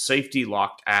Child Safety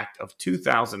Law Act of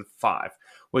 2005,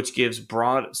 which gives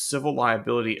broad civil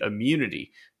liability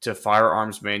immunity to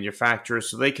firearms manufacturers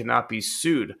so they cannot be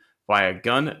sued by a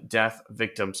gun death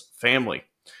victim's family.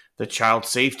 The Child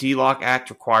Safety Law Act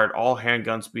required all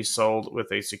handguns be sold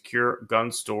with a secure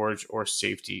gun storage or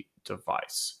safety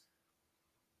device.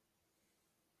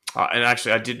 And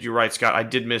actually, you're right, Scott. I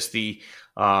did miss the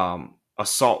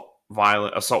assault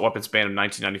weapons ban of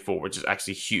 1994, which is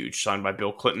actually huge, signed by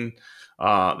Bill Clinton.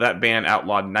 That ban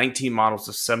outlawed 19 models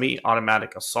of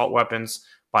semi-automatic assault weapons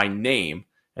by name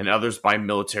and others by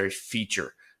military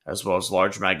feature, as well as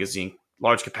large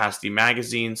capacity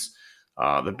magazines.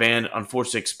 The ban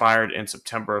unfortunately expired in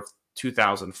September of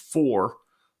 2004,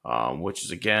 which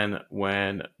is again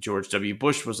when George W.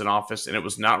 Bush was in office, and it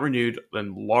was not renewed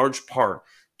in large part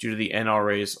due to the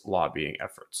NRA's lobbying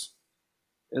efforts.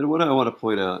 And what I want to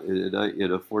point out, and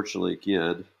unfortunately,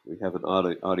 again, we have an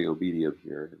audio medium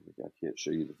here, and I can't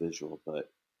show you the visual, but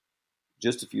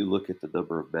just if you look at the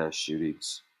number of mass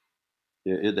shootings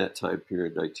in that time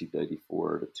period,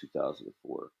 1994 to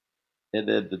 2004, and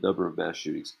then the number of mass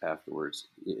shootings afterwards,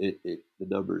 the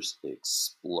numbers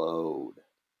explode,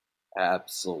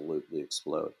 absolutely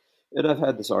explode. And I've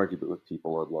had this argument with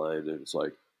people online, and it's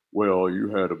like, well, you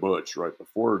had a bunch right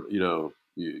before, and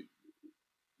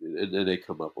then they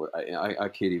come up with, I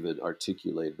can't even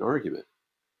articulate an argument.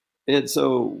 And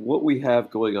so, what we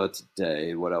have going on today,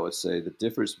 and what I would say the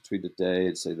difference between today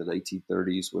and say the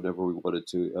 1930s, whenever we wanted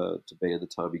to ban the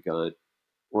Tommy gun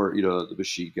or the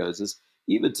machine guns, is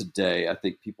even today. I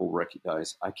think people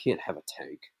recognize I can't have a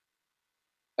tank.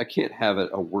 I can't have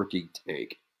a working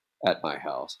tank at my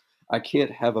house. I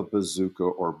can't have a bazooka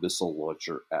or missile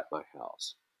launcher at my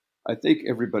house. I think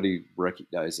everybody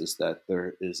recognizes that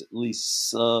there is at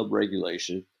least some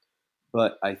regulation,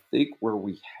 but I think where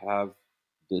we have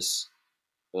this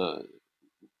uh,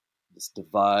 this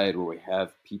divide, where we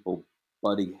have people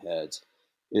butting heads,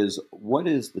 is what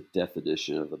is the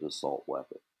definition of an assault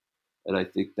weapon? And I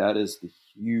think that is the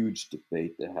huge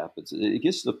debate that happens. And it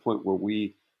gets to the point where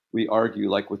we argue,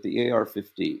 like with the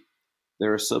AR-15.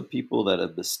 There are some people that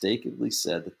have mistakenly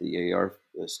said that the AR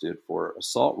stood for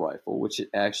assault rifle, which it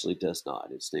actually does not.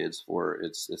 It stands for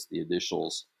it's the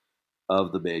initials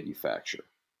of the manufacturer.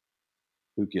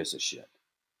 Who gives a shit?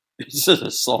 It's an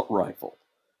assault rifle.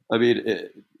 I mean,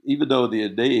 even though the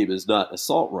name is not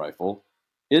assault rifle,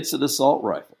 it's an assault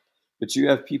rifle. But you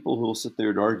have people who will sit there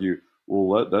and argue,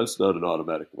 well, that's not an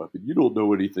automatic weapon. You don't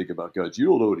know anything about guns. You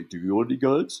don't know any. Do you know any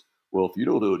guns? Well, if you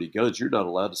don't know any guns, you're not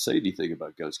allowed to say anything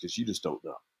about guns because you just don't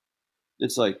know.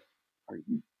 It's like, are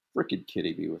you freaking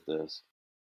kidding me with this?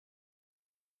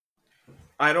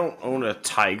 I don't own a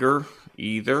tiger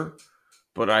either,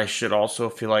 but I should also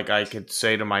feel like I could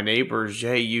say to my neighbors,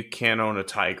 hey, you can't own a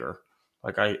tiger.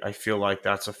 Like, I feel like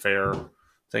that's a fair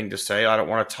thing to say. I don't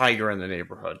want a tiger in the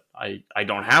neighborhood. I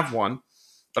don't have one,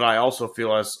 but I also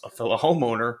feel as a fellow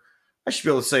homeowner, I should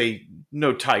be able to say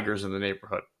no tigers in the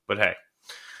neighborhood. But hey,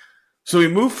 so we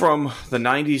move from the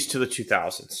 90s to the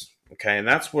 2000s. Okay, and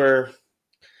that's where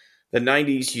the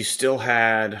 90s, you still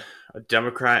had a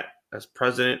Democrat as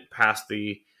president, passed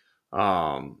the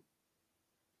um,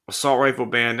 assault rifle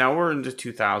ban. Now we're into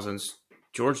 2000s.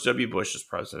 George W. Bush is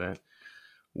president.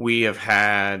 We have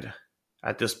had,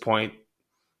 at this point,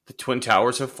 the Twin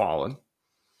Towers have fallen.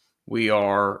 We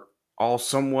are all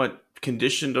somewhat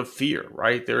conditioned of fear,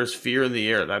 right? There is fear in the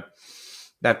air.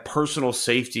 That personal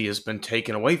safety has been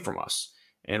taken away from us.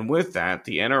 And with that,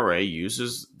 the NRA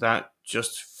uses that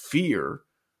just fear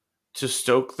to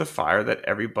stoke the fire that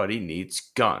everybody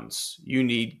needs guns. You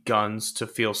need guns to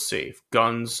feel safe.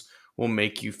 Guns will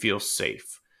make you feel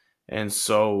safe. And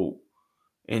so,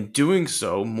 in doing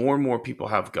so, more and more people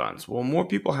have guns. Well, more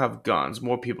people have guns,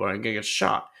 more people are going to get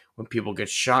shot. When people get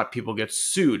shot, people get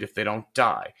sued if they don't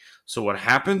die. So, what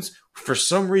happens? For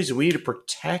some reason, we need to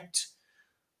protect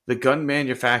the gun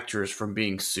manufacturers from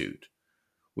being sued.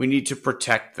 We need to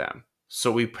protect them.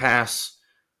 So, we pass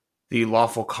the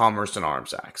Lawful Commerce in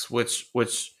Arms Act,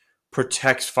 which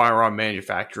protects firearm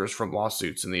manufacturers from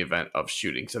lawsuits in the event of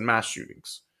shootings and mass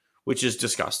shootings, which is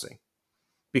disgusting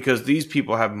because these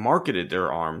people have marketed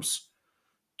their arms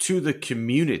to the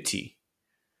community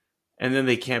and then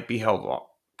they can't be held law.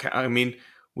 I mean,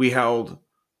 we held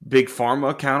Big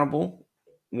Pharma accountable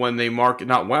when they market,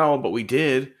 not well, but we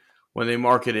did when they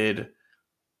marketed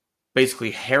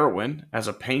basically heroin as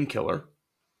a painkiller.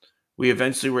 We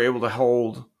eventually were able to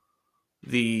hold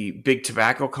the big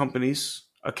tobacco companies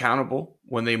accountable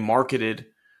when they marketed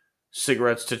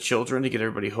cigarettes to children to get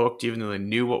everybody hooked, even though they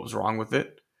knew what was wrong with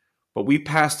it. But we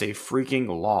passed a freaking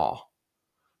law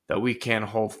that we can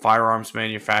hold firearms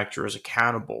manufacturers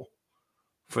accountable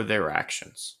for their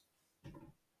actions.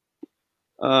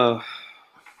 And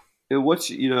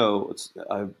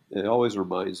it always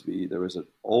reminds me, there was an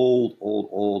old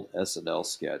SNL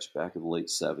sketch back in the late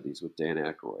 70s with Dan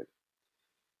Aykroyd.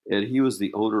 And he was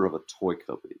the owner of a toy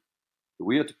company.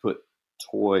 We had to put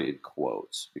toy in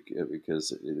quotes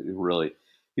because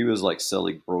he was like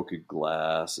selling broken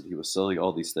glass and he was selling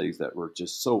all these things that were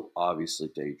just so obviously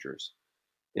dangerous.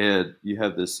 And you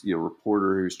have this,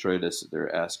 reporter who's trying to sit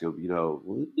there ask him, well,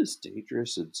 isn't this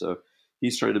dangerous? And so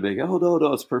he's trying to make, oh,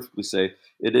 no, it's perfectly safe.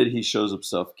 And then he shows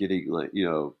himself getting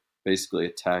basically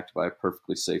attacked by a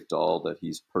perfectly safe doll that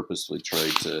he's purposely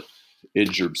trying to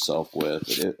injure himself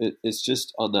with. And it's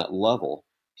just on that level.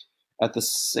 At the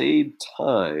same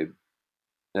time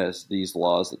as these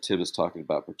laws that Tim is talking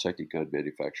about protecting gun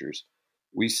manufacturers,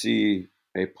 we see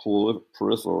a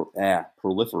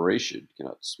proliferation,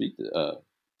 cannot speak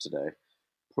today,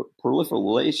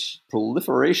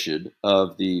 proliferation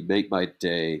of the Make My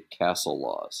Day castle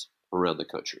laws around the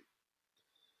country.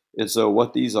 And so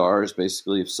what these are is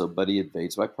basically if somebody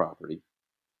invades my property,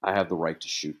 I have the right to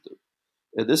shoot them.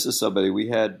 And this is somebody we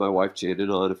had my wife Janet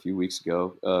on a few weeks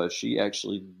ago. She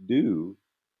actually knew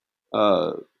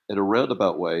uh, in a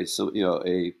roundabout way. So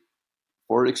a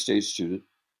foreign exchange student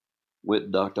went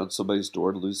and knocked on somebody's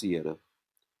door in Louisiana.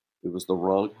 It was the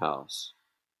wrong house,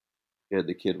 and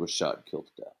the kid was shot and killed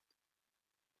to death.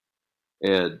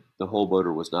 And the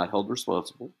homeowner was not held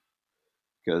responsible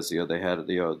because they had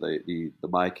the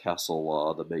My Castle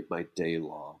law, the Make My Day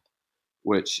law,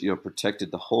 which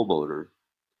protected the homeowner.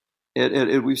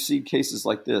 And we've seen cases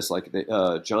like this, like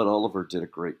John Oliver did a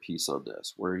great piece on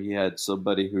this, where he had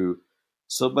somebody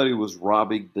was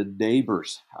robbing the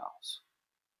neighbor's house,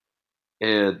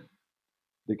 and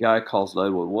the guy calls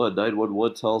 911.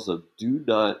 911 tells them, do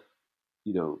not,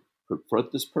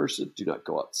 confront this person. Do not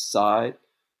go outside.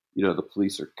 The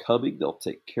police are coming. They'll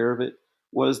take care of it.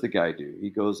 What does the guy do? He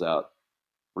goes out,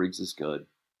 brings his gun,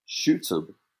 shoots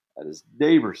him at his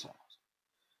neighbor's house.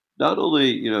 Not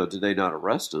only, do they not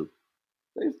arrest him,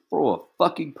 they throw a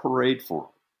fucking parade for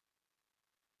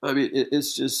him. I mean,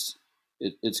 it's just,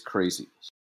 it's crazy.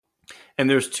 And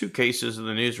there's two cases in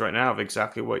the news right now of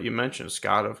exactly what you mentioned,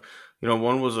 Scott. Of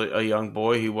one was a young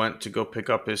boy. He went to go pick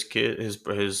up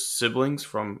his siblings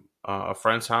from a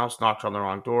friend's house, knocked on the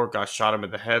wrong door, got shot him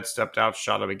in the head, stepped out,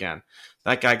 shot him again.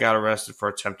 That guy got arrested for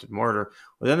attempted murder.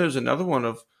 But then there's another one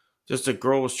of just a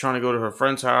girl was trying to go to her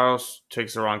friend's house,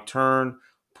 takes the wrong turn,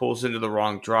 pulls into the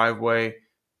wrong driveway.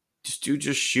 This dude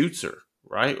just shoots her,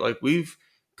 right? Like we've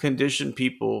conditioned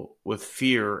people with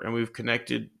fear and we've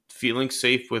connected feeling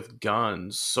safe with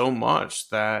guns so much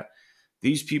that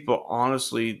these people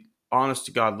honest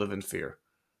to God, live in fear.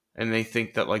 And they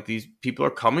think that like these people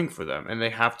are coming for them and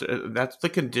they have to, that's the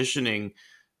conditioning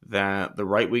that the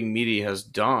right wing media has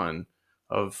done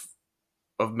of,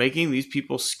 of making these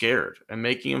people scared and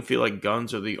making them feel like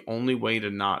guns are the only way to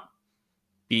not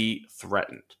be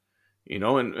threatened,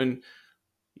 and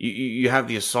you have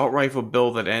the assault rifle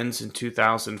bill that ends in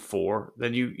 2004.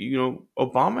 Then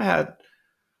Obama had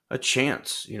a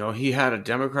chance. He had a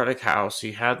Democratic House,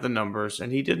 he had the numbers,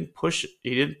 and he didn't push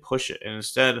it. And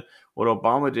instead, what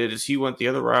Obama did is he went the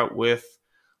other route with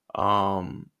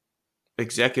um,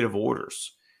 executive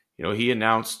orders. He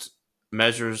announced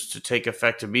measures to take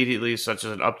effect immediately, such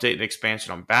as an update and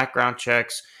expansion on background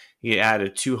checks. He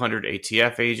added 200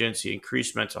 ATF agents. He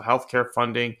increased mental health care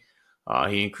funding.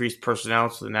 He increased personnel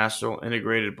to the National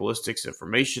Integrated Ballistics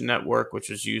Information Network, which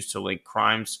was used to link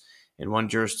crimes in one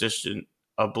jurisdiction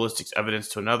of ballistics evidence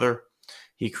to another.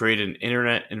 He created an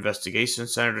internet investigation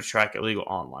center to track illegal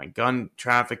online gun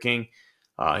trafficking.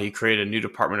 He created a new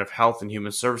Department of Health and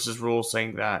Human Services rule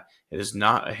saying that it is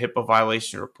not a HIPAA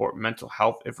violation to report mental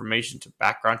health information to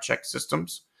background check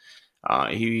systems.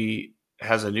 He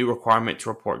has a new requirement to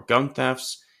report gun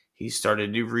thefts. He started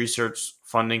new research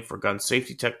funding for gun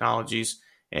safety technologies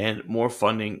and more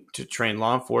funding to train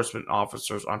law enforcement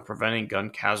officers on preventing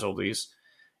gun casualties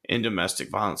in domestic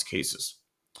violence cases.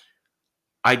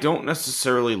 I don't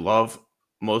necessarily love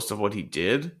most of what he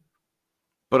did,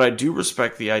 but I do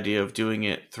respect the idea of doing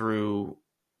it through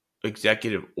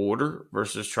executive order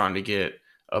versus trying to get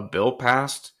a bill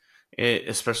passed,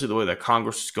 especially the way that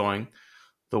Congress is going,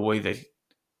 the way that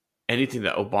anything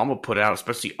that Obama put out,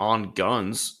 especially on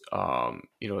guns,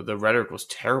 the rhetoric was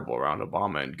terrible around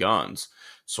Obama and guns.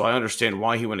 So I understand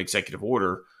why he went executive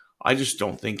order. I just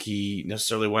don't think he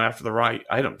necessarily went after the right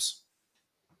items.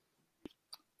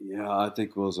 Yeah, I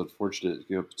think it was unfortunate.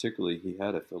 Particularly he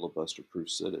had a filibuster-proof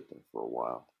Senate there for a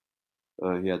while.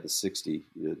 He had the 60,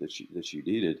 that you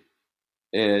needed,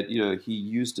 and he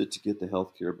used it to get the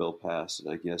health care bill passed.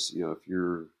 And I guess if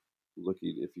you're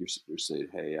saying,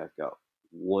 hey, I've got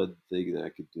one thing that I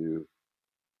could do,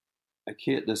 I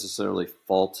can't necessarily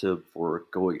fault him for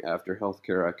going after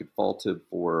healthcare. I could fault him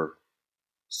for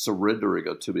surrendering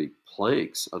on too many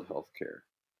planks on healthcare.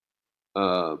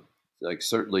 Like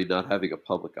certainly not having a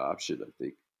public option, I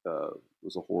think,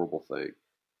 was a horrible thing.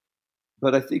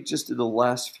 But I think just in the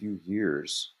last few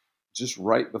years, just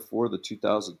right before the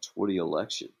 2020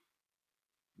 election,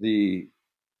 the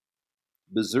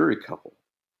Missouri couple,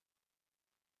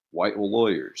 white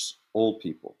lawyers, old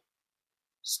people,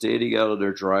 standing out on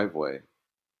their driveway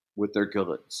with their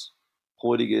guns,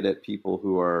 pointing it at people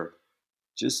who are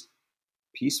just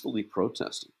peacefully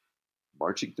protesting,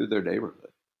 marching through their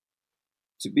neighborhood.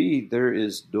 To me, there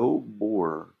is no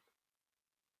more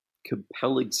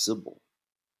compelling symbol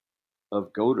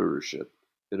of gun ownership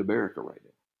in America right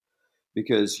now.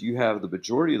 because you have the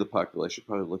majority of the population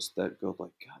probably looks at that and goes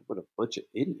like, God, what a bunch of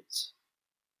idiots.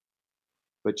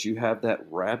 But you have that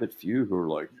rabid few who are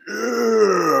like,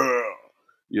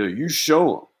 yeah, you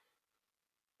show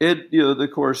them. And,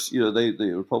 of course,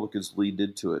 the Republicans leaned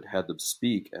into it, had them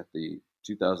speak at the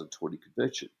 2020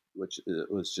 convention, which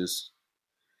was just,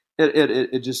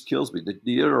 it just kills me.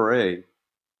 The NRA,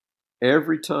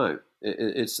 every time,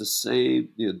 it's the same,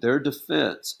 their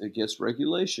defense against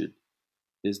regulation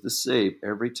is the same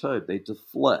every time. They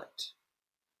deflect.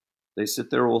 They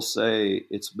sit there and will say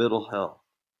it's mental health.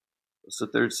 They'll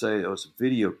sit there and say, oh, it's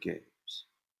video games.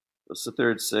 They'll sit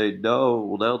there and say, no,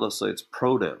 well, now they'll say it's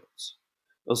pronouns.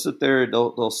 They'll sit there and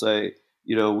they'll say,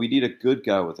 we need a good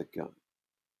guy with a gun.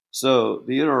 So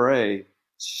the NRA,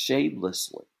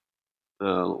 shamelessly,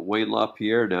 Wayne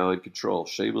LaPierre now in control,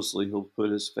 shamelessly, he'll put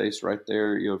his face right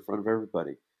there, in front of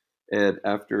everybody. And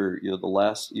after,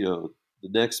 the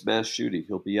next mass shooting,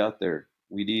 he'll be out there.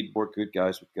 We need more good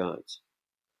guys with guns.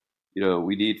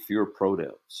 We need fewer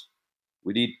pronouns.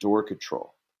 We need door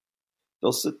control.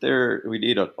 They'll sit there. We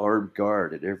need an armed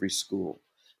guard at every school.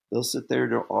 They'll sit there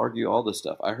and they'll argue all this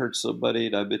stuff. I heard somebody,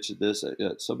 and I mentioned this,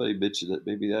 somebody mentioned that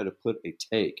maybe they had to put a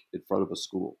tank in front of a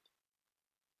school.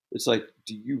 It's like,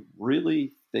 do you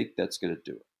really think that's going to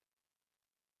do it?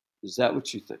 Is that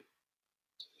what you think?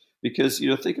 Because,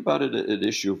 think about it, an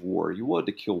issue of war. You wanted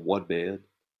to kill one man.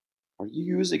 Are you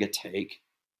using a tank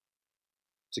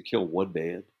to kill one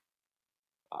man?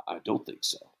 I don't think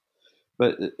so.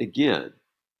 But again,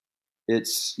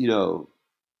 it's,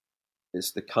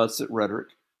 it's the constant rhetoric.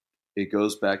 It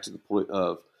goes back to the point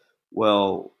of,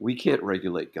 well, we can't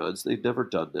regulate guns. They've never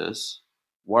done this.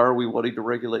 Why are we wanting to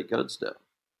regulate guns now?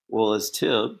 Well, as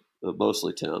Tim,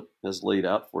 mostly Tim, has laid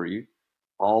out for you,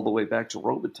 all the way back to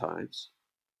Roman times,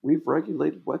 we've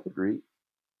regulated weaponry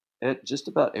at just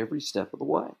about every step of the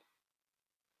way.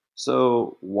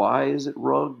 So why is it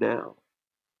wrong now?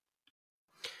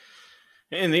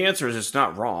 And the answer is it's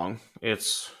not wrong.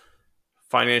 It's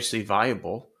financially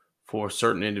viable for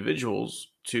certain individuals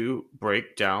to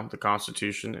break down the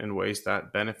Constitution in ways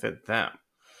that benefit them.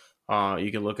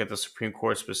 You can look at the Supreme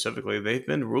Court specifically. They've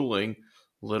been ruling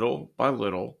little by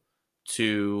little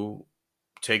to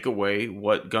take away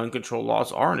what gun control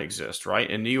laws aren't exist, right?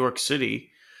 In New York City,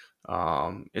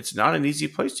 it's not an easy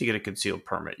place to get a concealed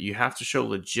permit. You have to show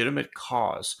legitimate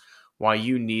cause why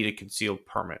you need a concealed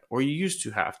permit, or you used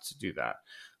to have to do that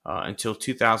until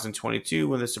 2022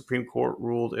 when the Supreme Court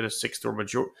ruled in a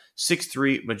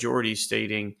 6-3 majority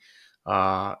stating,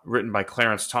 written by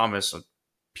Clarence Thomas, a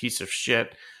piece of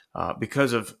shit,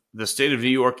 because of the state of New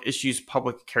York issues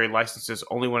public carry licenses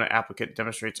only when an applicant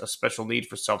demonstrates a special need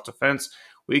for self-defense,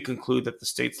 we conclude that the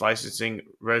state's licensing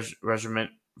regimen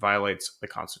violates the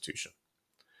Constitution.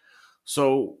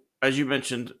 So, as you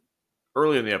mentioned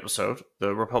earlier in the episode,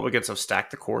 the Republicans have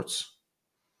stacked the courts.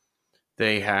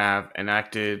 They have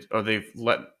enacted, or they've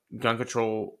let gun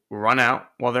control run out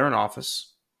while they're in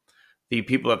office. The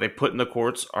people that they put in the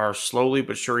courts are slowly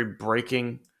but surely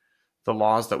breaking the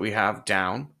laws that we have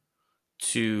down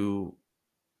to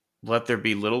let there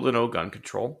be little to no gun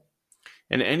control.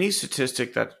 And any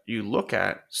statistic that you look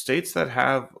at, states that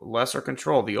have lesser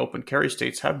control, the open carry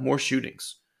states, have more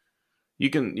shootings. You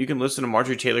can listen to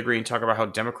Marjorie Taylor Greene talk about how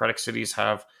Democratic cities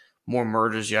have more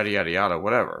murders, yada, yada, yada,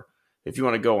 whatever. If you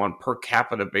want to go on per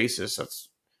capita basis, that's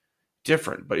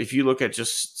different. But if you look at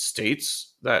just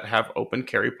states that have open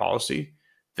carry policy,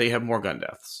 they have more gun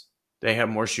deaths. They have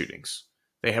more shootings.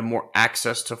 They have more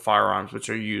access to firearms, which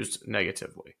are used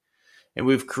negatively. And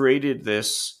we've created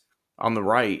this, on the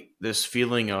right, this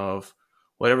feeling of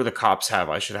whatever the cops have,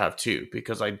 I should have too,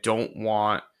 because I don't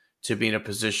want to be in a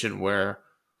position where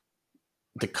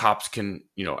the cops can,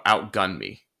 outgun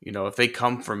me. If they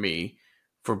come for me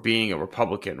for being a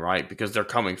Republican, right? Because they're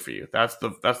coming for you. That's the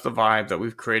vibe that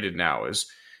we've created now, is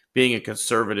being a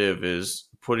conservative is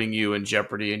putting you in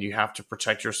jeopardy and you have to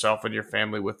protect yourself and your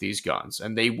family with these guns,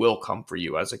 and they will come for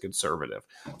you as a conservative.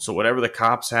 So whatever the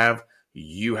cops have,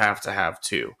 you have to have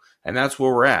too. And that's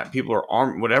where we're at. People are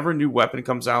armed. Whatever new weapon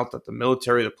comes out that the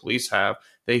military, the police have,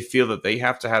 they feel that they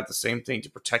have to have the same thing to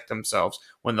protect themselves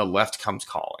when the left comes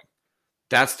calling.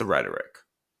 That's the rhetoric.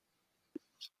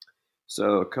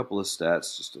 So a couple of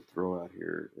stats just to throw out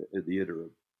here in the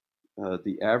interim.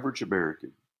 The average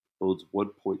American owns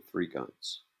 1.3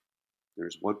 guns.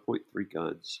 There's 1.3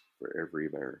 guns for every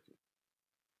American.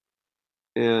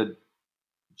 And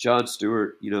Jon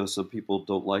Stewart, some people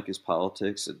don't like his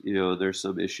politics, and there's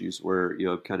some issues where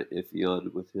I'm kind of iffy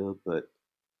on with him. But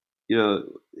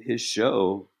his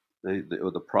show,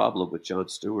 the problem with Jon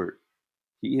Stewart,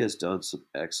 he has done some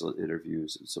excellent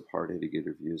interviews and some hard-hitting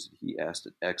interviews, and he asked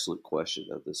an excellent question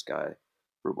of this guy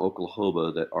from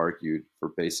Oklahoma that argued for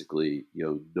basically,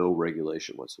 no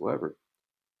regulation whatsoever.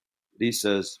 And he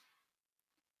says,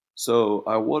 "So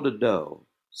I want to know,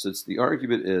 since the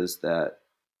argument is that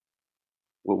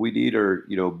what we need are,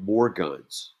 more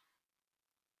guns,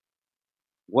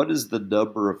 what is the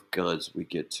number of guns we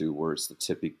get to where it's the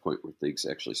tipping point where things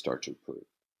actually start to improve?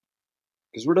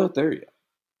 Because we're not there yet.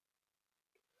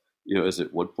 Is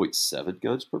it 1.7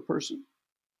 guns per person?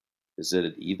 Is it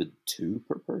an even 2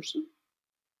 per person?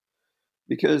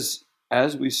 Because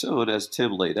as we saw and as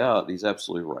Tim laid out, he's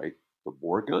absolutely right. The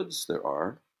more guns there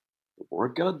are, the more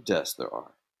gun deaths there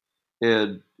are.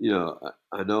 And,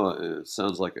 I know it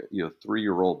sounds like a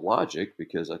 3-year-old logic,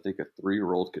 because I think a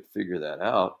 3-year-old could figure that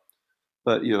out.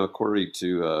 But, according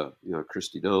to,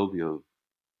 Kristi Noem,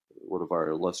 one of our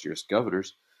illustrious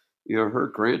governors, her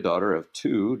granddaughter of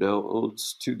 2 now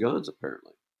owns 2 guns,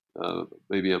 apparently.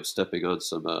 Maybe I'm stepping on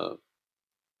some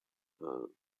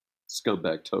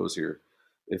scumbag toes here.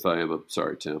 If I am, I'm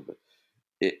sorry, Tim, but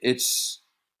it's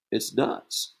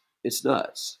nuts. It's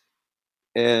nuts.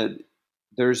 And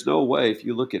there's no way, if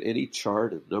you look at any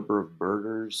chart of number of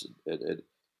murders, and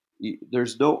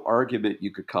there's no argument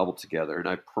you could cobble together. And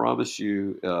I promise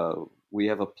you, we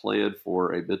have a plan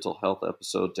for a mental health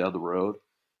episode down the road.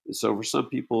 And so for some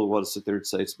people who want to sit there and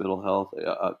say it's mental health,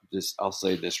 I'll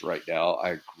say this right now.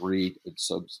 I agree in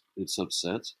some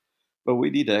sense, but we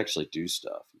need to actually do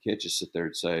stuff. You can't just sit there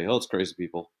and say, "Oh, it's crazy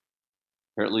people."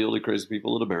 Apparently, only crazy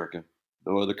people in America.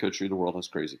 No other country in the world has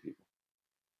crazy people.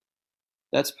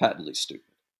 That's patently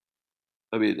stupid.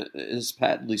 I mean, it's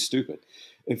patently stupid.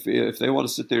 If they want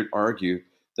to sit there and argue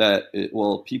that,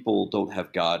 people don't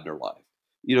have God in their life.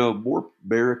 More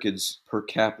Americans per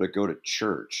capita go to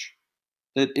church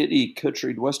than any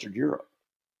country in Western Europe.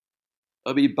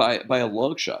 I mean, by a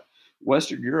long shot.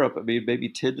 Western Europe, I mean, maybe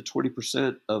 10 to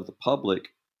 20% of the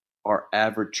public are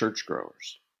average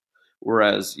churchgoers.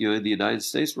 Whereas, in the United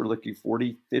States, we're looking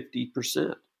 40,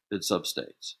 50% in some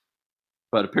states.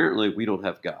 But apparently, we don't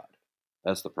have God.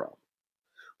 That's the problem.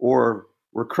 Or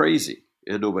we're crazy,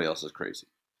 and nobody else is crazy.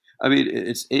 I mean,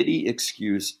 it's any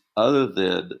excuse other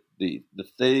than the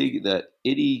thing that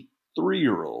any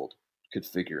 3-year-old could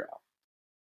figure out.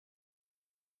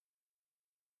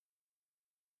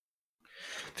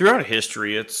 Throughout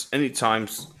history, it's any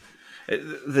times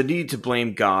the need to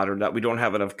blame God or that we don't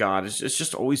have enough God. It's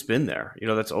just always been there.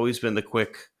 That's always been the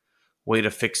quick way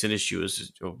to fix an issue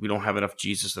is we don't have enough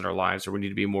Jesus in our lives, or we need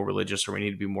to be more religious, or we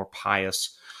need to be more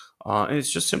pious. And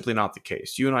it's just simply not the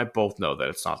case. You and I both know that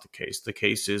it's not the case. The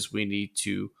case is we need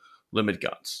to limit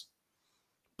guns.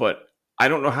 But I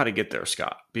don't know how to get there,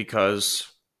 Scott,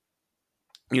 because,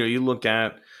 you look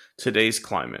at today's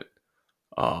climate.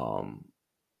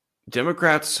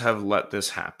 Democrats have let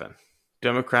this happen.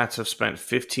 Democrats have spent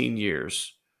 15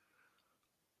 years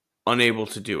unable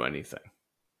to do anything.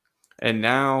 And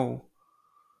now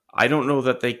I don't know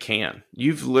that they can.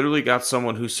 You've literally got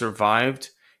someone who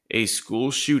survived a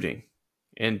school shooting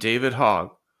in David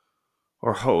Hogg,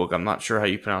 or Hogue, I'm not sure how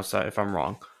you pronounce that if I'm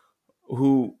wrong,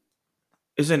 who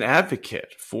is an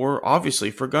advocate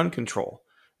obviously for gun control.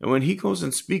 And when he goes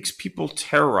and speaks, people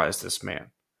terrorize this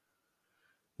man.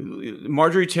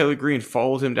 Marjorie Taylor Greene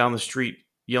followed him down the street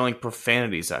yelling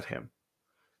profanities at him.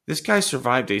 This guy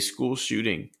survived a school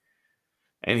shooting,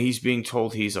 and he's being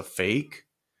told he's a fake,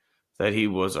 that he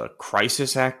was a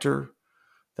crisis actor,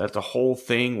 that the whole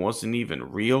thing wasn't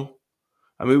even real.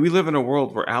 I mean, we live in a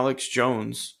world where Alex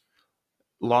Jones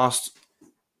lost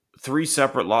 3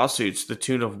 separate lawsuits to the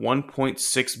tune of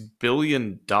 $1.6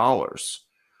 billion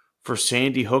for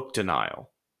Sandy Hook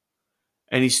denial.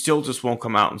 And he still just won't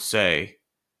come out and say,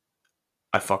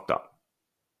 "I fucked up."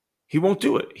 He won't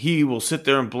do it. He will sit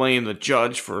there and blame the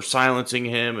judge for silencing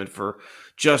him and for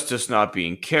justice not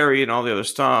being carried and all the other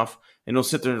stuff. And he'll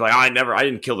sit there and be like, I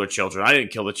didn't kill their children. I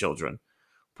didn't kill the children.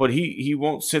 But he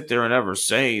won't sit there and ever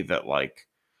say that, like,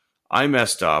 I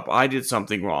messed up. I did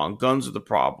something wrong. Guns are the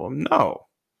problem. No.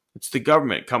 It's the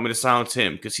government coming to silence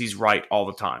him because he's right all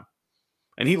the time.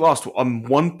 And he lost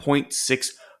 $1.6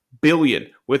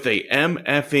 billion with a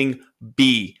MFing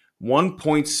B.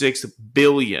 $1.6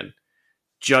 billion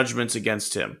judgments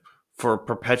against him for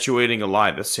perpetuating a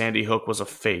lie that Sandy Hook was a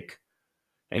fake.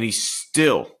 And he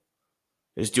still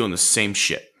is doing the same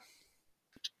shit.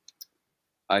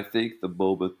 I think the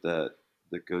moment that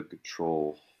the gun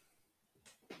control,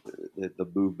 the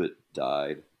movement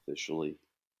died officially,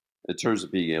 in terms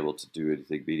of being able to do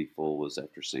anything meaningful, was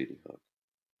after Sandy Hook.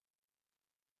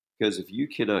 Because if you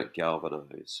cannot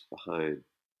galvanize behind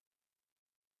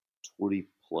 20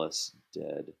 plus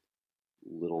dead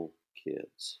little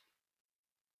kids.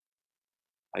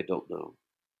 I don't know.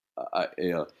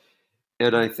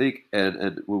 And I think,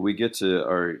 and when we get to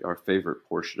our favorite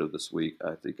portion of this week,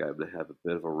 I think I'm going to have a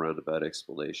bit of a roundabout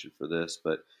explanation for this.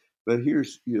 But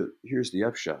here's the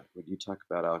upshot when you talk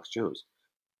about Alex Jones,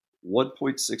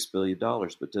 $1.6 billion.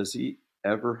 But does he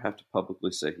ever have to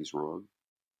publicly say he's wrong?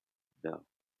 No.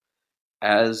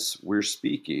 As we're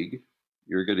speaking,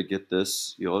 you're going to get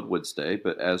this, on Wednesday.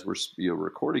 But as we're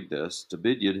recording this,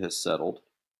 Dominion has settled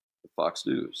with Fox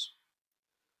News.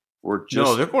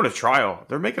 No, they're going to trial.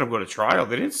 They're making them go to trial.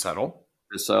 They didn't settle.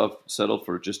 They settled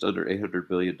for just under $800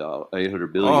 billion. I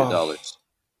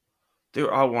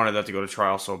wanted that to go to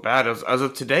trial so bad. As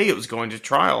of today, it was going to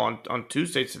trial on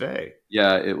Tuesday today.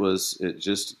 Yeah, it was. It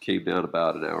just came down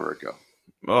about an hour ago.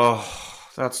 Oh,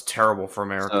 that's terrible for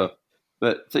America.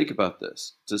 But think about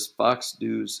this. Does Fox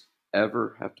News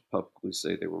ever have to publicly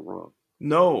say they were wrong?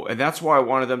 No, and that's why I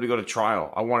wanted them to go to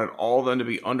trial. I wanted all of them to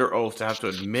be under oath to have to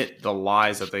admit the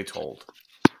lies that they told.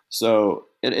 So,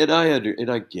 and I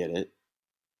get it,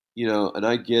 and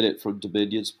I get it from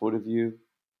Dominion's point of view.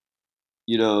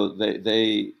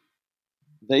 They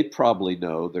probably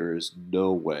know there is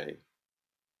no way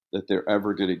that they're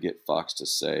ever going to get Fox to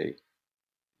say,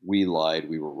 we lied,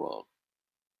 we were wrong.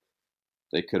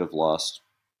 They could have lost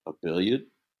 $1 billion,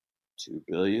 $2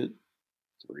 billion,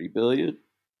 $3 billion.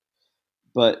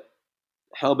 But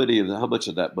how much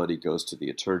of that money goes to the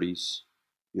attorneys,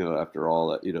 after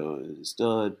all that, is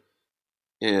done?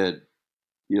 And,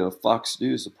 Fox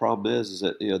News, the problem is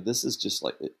that, this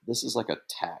is like a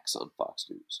tax on Fox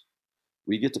News.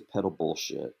 We get to peddle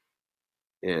bullshit.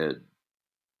 And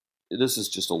this is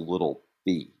just a little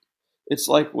fee. It's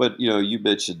like what, you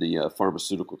mentioned the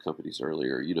pharmaceutical companies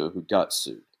earlier, who got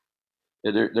sued.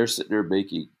 And they're sitting there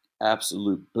making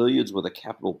absolute billions with a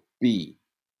capital B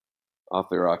off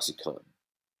their OxyContin.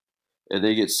 And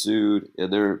they get sued,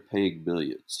 and they're paying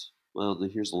millions. Well,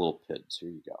 here's a little pins. Here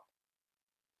you go.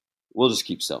 We'll just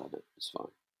keep selling it. It's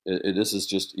fine. And this is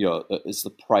just, it's the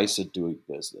price of doing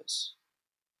business.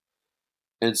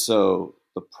 And so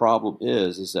the problem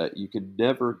is that you can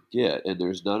never get, and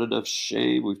there's not enough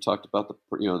shame. We've talked about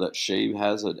that shame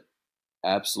has an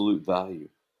absolute value.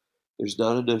 There's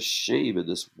not enough shame in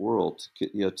this world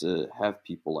to have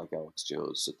people like Alex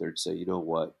Jones sit there and say, you know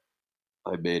what?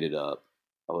 I made it up.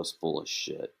 I was full of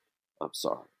shit. I'm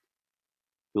sorry.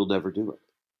 He'll never do it.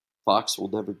 Fox will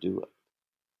never do it.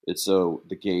 And so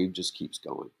the game just keeps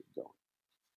going and going.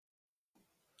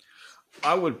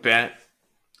 I would bet,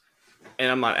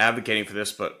 and I'm not advocating for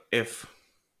this, but if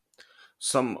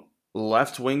some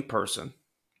left-wing person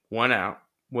went out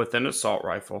with an assault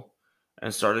rifle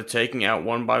and started taking out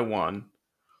one by one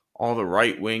all the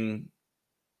right-wing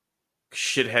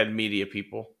shithead media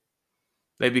people,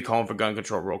 they'd be calling for gun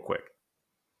control real quick.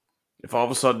 If all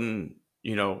of a sudden,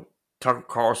 Tucker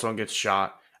Carlson gets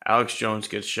shot, Alex Jones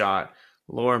gets shot,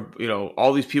 Lauren,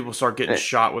 all these people start getting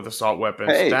shot with assault weapons,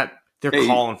 they're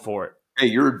calling for it. Hey,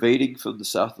 you're invading from the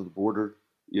south of the border.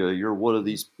 You're one of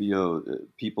these, people.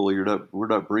 We're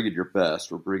not bringing your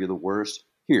best. We're bringing the worst.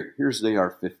 Here's an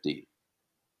AR-15.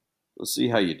 Let's see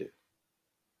how you do.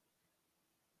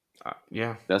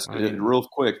 Yeah, that's real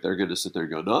quick. They're going to sit there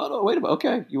and go, no, wait a minute.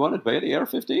 Okay, you want to ban the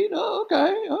AR-15? Oh,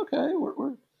 okay. We're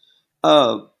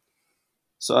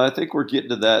so I think we're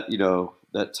getting to that,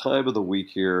 that time of the week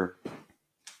here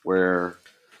where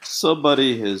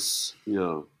somebody has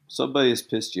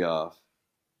pissed you off.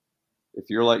 If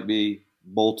you're like me,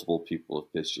 multiple people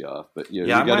have pissed you off. But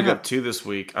I might have two this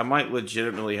week. I might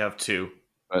legitimately have two.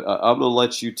 But I'm going to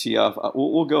let you tee off.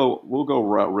 We'll go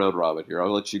round robin here.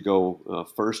 I'll let you go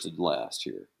first and last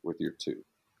here with your two.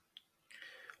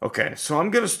 Okay, so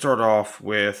I'm going to start off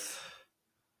with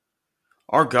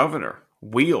our governor,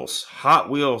 Hot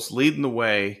Wheels, leading the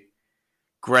way,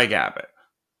 Greg Abbott.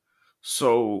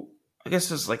 So I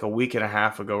guess it's like a week and a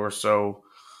half ago or so,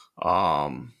 a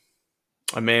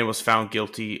man was found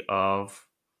guilty of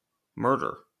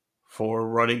murder for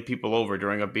running people over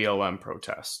during a BLM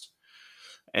protest.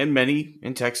 And many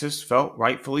in Texas felt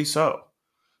rightfully so.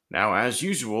 Now, as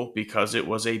usual, because it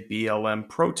was a BLM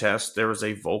protest, there was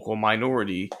a vocal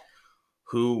minority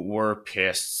who were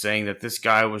pissed, saying that this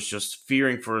guy was just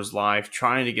fearing for his life,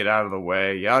 trying to get out of the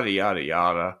way, yada, yada,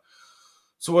 yada.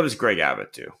 So what does Greg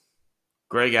Abbott do?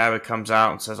 Greg Abbott comes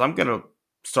out and says, I'm going to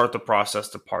start the process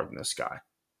to pardon this guy.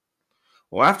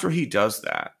 Well, after he does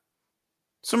that,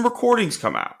 some recordings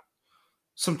come out.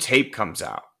 Some tape comes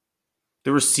out.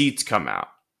 The receipts come out.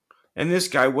 And this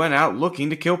guy went out looking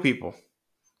to kill people.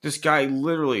 This guy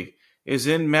literally is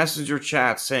in messenger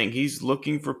chats saying he's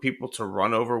looking for people to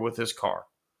run over with his car.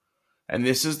 And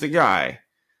this is the guy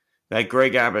that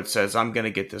Greg Abbott says, I'm going to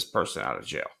get this person out of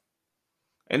jail.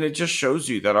 And it just shows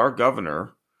you that our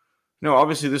governor,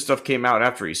 obviously this stuff came out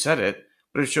after he said it,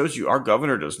 but it shows you our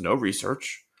governor does no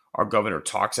research. Our governor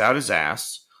talks out his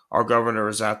ass. Our governor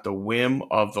is at the whim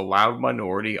of the loud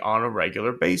minority on a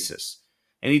regular basis.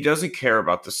 And he doesn't care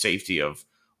about the safety of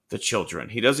the children.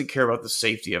 He doesn't care about the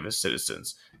safety of his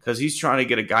citizens because he's trying to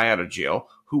get a guy out of jail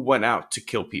who went out to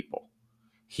kill people.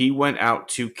 He went out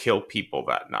to kill people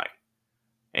that night.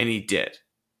 And he did.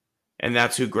 And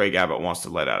that's who Greg Abbott wants to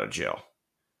let out of jail.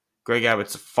 Greg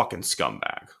Abbott's a fucking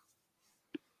scumbag.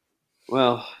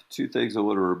 Well, two things I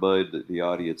want to remind the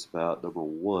audience about. Number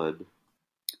one,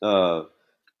 I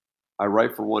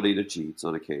write for Juanita Jeans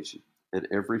on occasion. And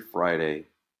every Friday,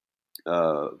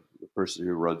 the person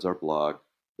who runs our blog,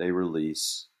 they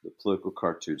release the political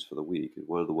cartoons for the week. And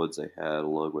one of the ones they had,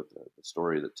 along with the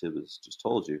story that Tim has just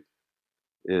told you,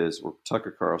 is where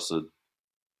Tucker Carlson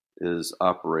is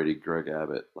operating Greg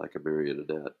Abbott like a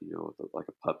marionette, like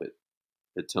a puppet,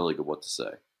 and telling him what to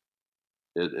say.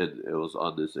 And it was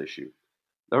on this issue.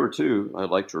 Number two, I'd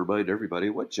like to remind everybody,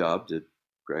 what job did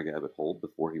Greg Abbott hold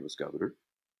before he was governor?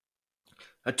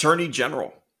 Attorney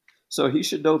General. So he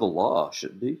should know the law,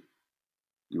 shouldn't he?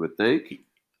 You would think.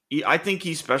 I think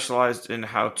he specialized in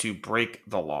how to break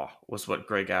the law, was what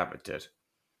Greg Abbott did.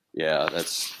 Yeah,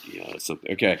 that's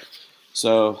something. Okay,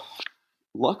 so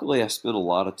luckily I spent a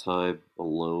lot of time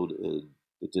alone in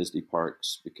the Disney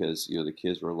parks because the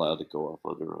kids were allowed to go off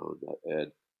on their own,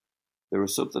 and there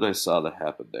was something I saw that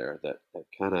happened there that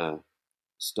kind of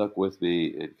stuck with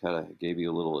me and kind of gave me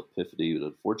a little epiphany. And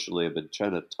unfortunately, I've been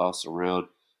trying to toss around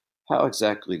how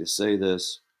exactly to say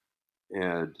this,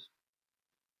 and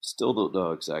still don't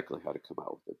know exactly how to come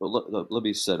out with it. But let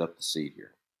me set up the scene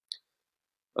here.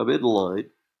 I'm in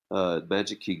line.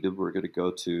 Magic Kingdom, we're going to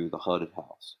go to the haunted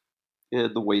house.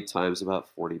 And the wait time is about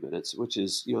 40 minutes, which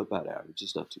is, about average.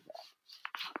 It's not too bad.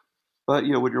 But,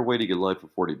 when you're waiting in line for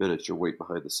 40 minutes, you're waiting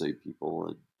behind the same people,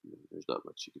 and there's not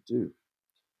much you can do.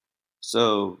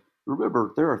 So,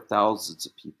 remember, there are thousands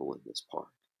of people in this park.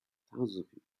 Thousands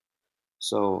of people.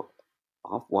 So,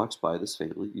 off walks by this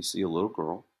family. You see a little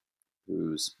girl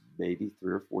who's maybe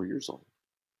 3 or 4 years old.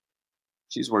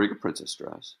 She's wearing a princess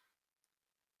dress.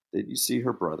 Then you see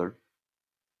her brother,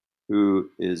 who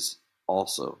is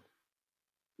also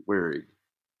wearing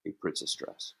a princess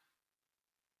dress.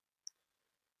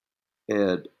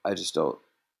 And I just don't.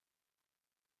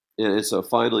 And so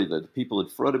finally, the people in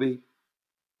front of me,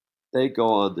 they go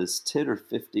on this 10 or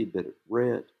 15 minute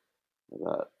rant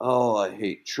about, oh, I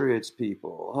hate trans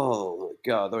people. Oh, my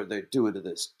God, what are they doing to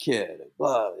this kid? And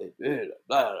blah, blah,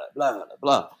 blah, blah,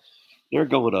 blah. They're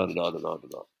going on and on and on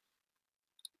and on.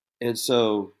 And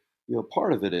so,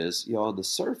 part of it is, on the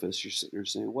surface, you're sitting there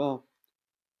saying, well,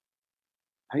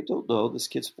 I don't know. This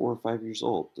kid's 4 or 5 years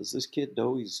old. Does this kid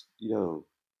know he's,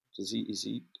 is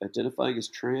he identifying as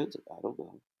trans? I don't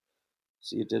know.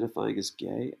 Is he identifying as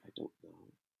gay? I don't know.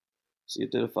 Is he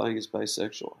identifying as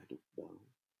bisexual? I don't know.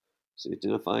 Is he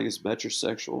identifying as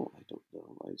metrosexual? I don't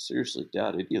know. I seriously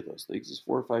doubt any of those things. He's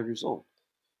 4 or 5 years old.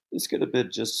 This could have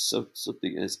been just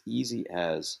something as easy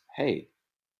as, hey,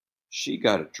 she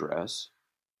got a dress.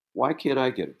 Why can't I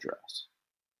get a dress?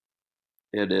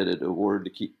 And then in order to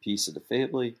keep peace in the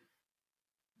family,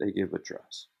 they give a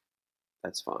dress.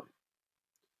 That's fine.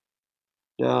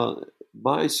 Now,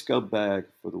 my scumbag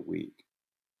for the week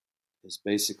is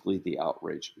basically the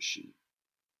outrage machine.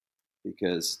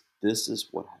 Because this is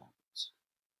what happens.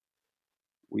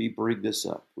 We bring this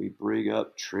up. We bring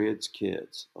up trans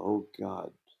kids. Oh,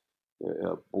 God.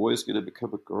 A boy's going to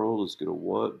become a girl who's going to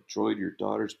want to join your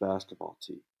daughter's basketball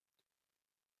team.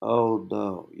 Oh,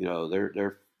 no.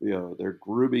 They're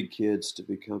grooming kids to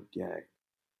become gay.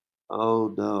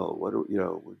 Oh no,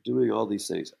 we're doing all these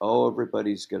things. Oh,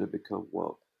 everybody's going to become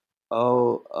woke.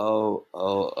 Oh.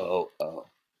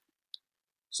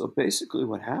 So basically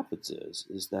what happens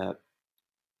is that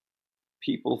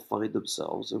people find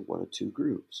themselves in one of two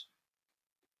groups.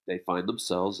 They find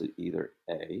themselves in either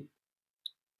A,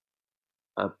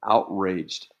 I'm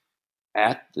outraged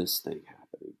at this thing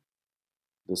happening.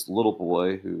 This little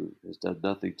boy who has done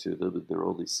nothing to them and they're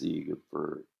only seeing him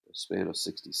for a span of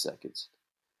 60 seconds.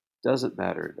 Doesn't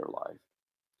matter in their life.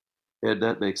 And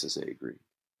that makes us angry.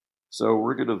 So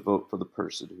we're going to vote for the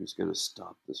person who's going to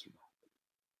stop this from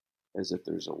happening. As if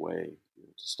there's a way to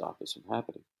stop this from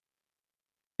happening.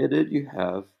 And then you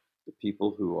have the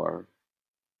people who are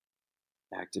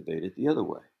activated the other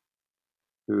way.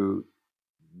 Who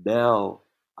now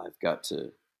I've got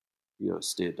to,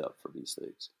 stand up for these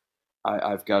things.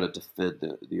 I've got to defend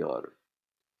the honor.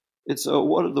 And so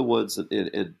one of the ones that,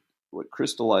 and what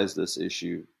crystallized this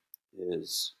issue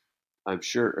is I'm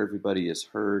sure everybody has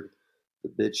heard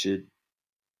the mention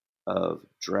of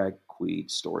Drag Queen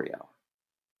Story Hour.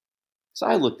 So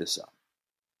I looked this up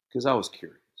because I was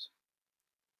curious.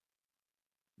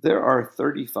 There are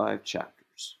 35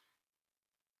 chapters,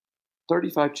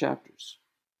 35 chapters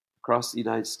across the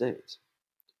United States,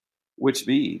 which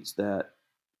means that,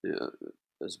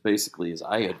 as basically as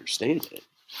I understand it,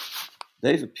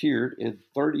 they've appeared in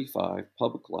 35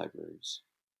 public libraries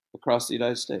across the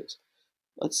United States.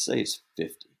 Let's say it's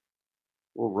 50.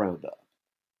 We'll round up.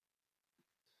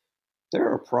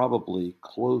 There are probably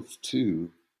close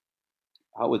to,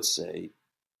 I would say,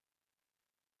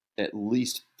 at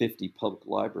least 50 public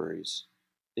libraries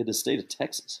in the state of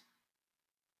Texas.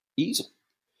 Easily.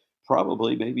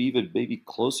 Probably, maybe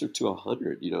closer to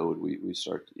 100, when we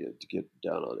start to get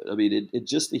down on it. I mean, in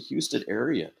just the Houston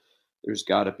area, there's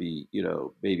got to be,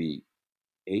 maybe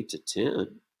 8 to 10.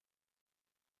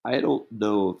 I don't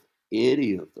know of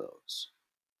any of those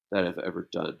that have ever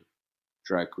done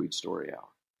Drag Queen Story Hour.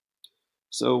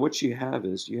 So what you have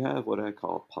is you have what I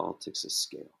call politics of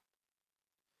scale.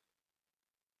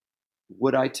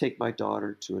 Would I take my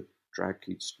daughter to a Drag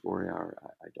Queen Story Hour?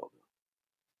 I don't know.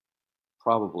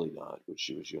 Probably not when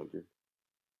she was younger.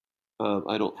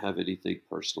 I don't have anything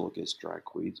personal against drag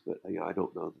queens, but I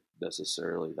don't know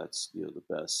necessarily that's the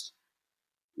best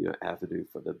avenue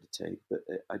for them to take. But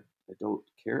I don't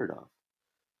care enough.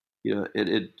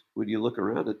 And when you look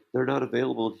around it, they're not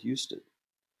available in Houston.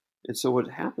 And so what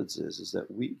happens is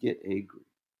that we get angry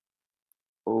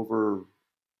over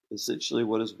essentially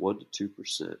what is 1% to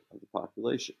 2% of the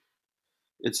population.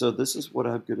 And so this is what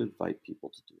I'm going to invite people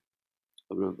to do.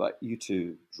 I'm going to invite you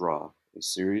to draw a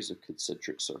series of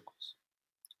concentric circles.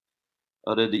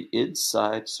 Under the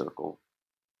inside circle,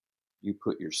 you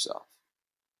put yourself.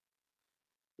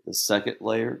 The second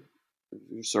layer of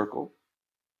your circle,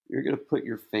 you're going to put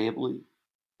your family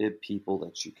and people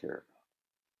that you care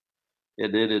about.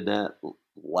 And then in that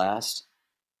last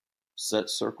set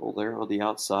circle there on the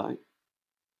outside,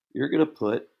 you're going to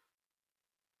put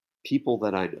people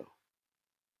that I know.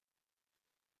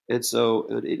 And so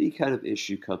when any kind of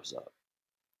issue comes up,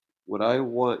 what I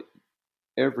want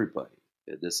everybody,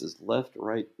 and this is left,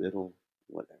 right, middle,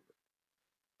 whatever,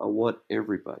 I want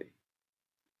everybody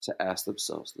to ask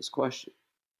themselves this question.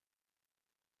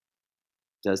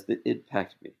 Does it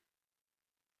impact me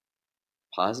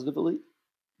positively,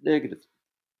 negatively,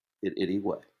 in any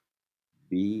way?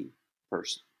 Me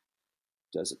personally.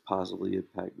 Does it positively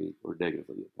impact me or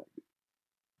negatively impact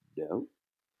me? No.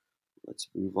 Let's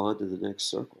move on to the next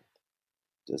circle.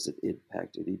 Does it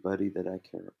impact anybody that I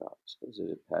care about? Does it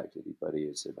impact anybody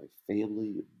that's in my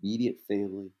family, immediate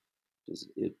family? Does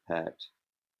it impact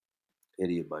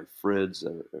any of my friends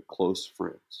that are close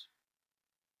friends?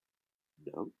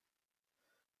 No.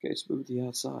 Okay, let's move to the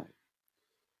outside.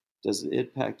 Does it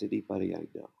impact anybody I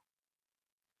know?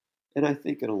 And I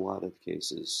think in a lot of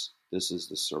cases, this is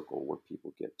the circle where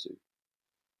people get to.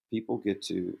 People get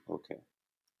to, okay,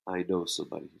 I know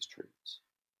somebody who's trans.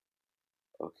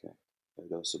 Okay, I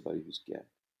know somebody who's gay.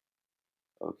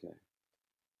 Okay,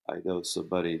 I know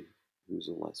somebody who's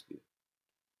a lesbian.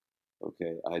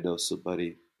 Okay, I know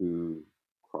somebody who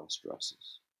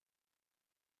cross-dresses.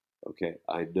 Okay,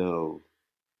 I know,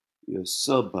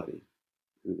 somebody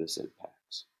who this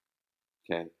impacts.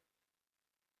 Okay?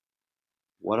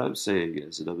 What I'm saying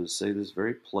is, and I'm going to say this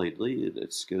very plainly, and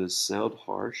it's going to sound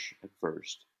harsh at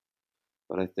first,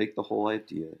 but I think the whole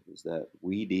idea is that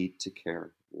we need to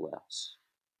care less.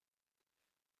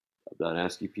 I'm not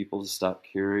asking people to stop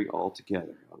caring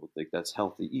altogether. I don't think that's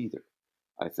healthy either.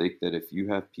 I think that if you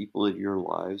have people in your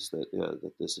lives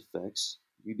that this affects,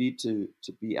 you need to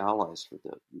be allies for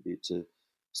them. You need to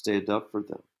stand up for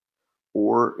them.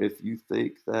 Or if you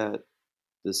think that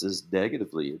this is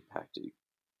negatively impacting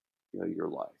your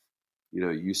life,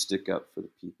 you stick up for the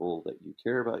people that you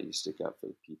care about. You stick up for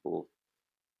the people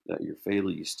that your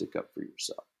family. You stick up for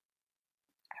yourself.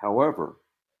 However,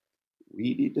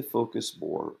 we need to focus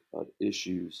more on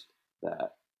issues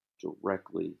that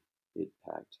directly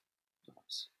impact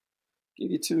us. I'll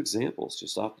give you 2 examples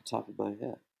just off the top of my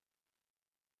head.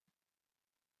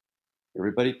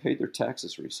 Everybody paid their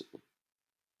taxes recently.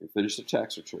 They finished their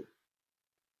tax return.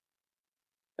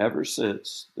 Ever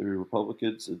since the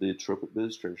Republicans and the Trump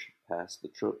administration passed the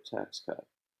Trump tax cut,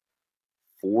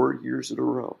 4 years in a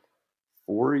row,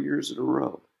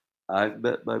 I've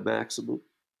met my maximum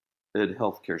in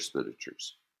healthcare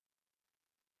expenditures.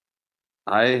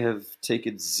 I have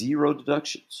taken 0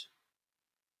 deductions.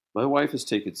 My wife has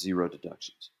taken 0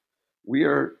 deductions. We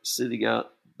are sending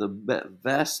out the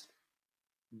vast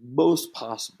most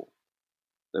possible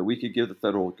that we could give the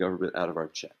federal government out of our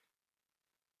check.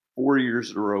 4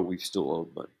 years in a row, we've still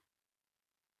owed money.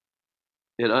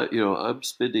 And I'm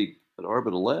spending an arm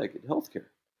and a leg in healthcare,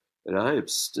 and I am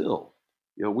still,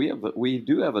 we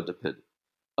do have a dependent.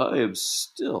 I am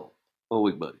still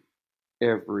owing money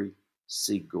every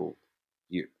single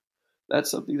year. That's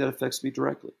something that affects me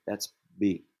directly. That's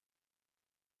me.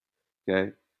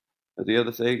 Okay. And the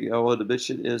other thing I wanted to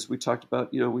mention is we talked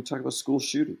about school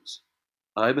shootings.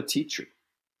 I'm a teacher.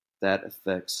 That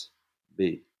affects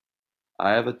me.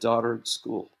 I have a daughter in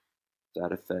school.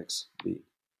 That affects me.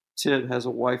 Tim has a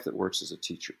wife that works as a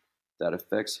teacher. That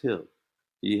affects him.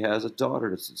 He has a daughter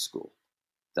that's in school.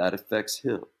 That affects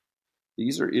him.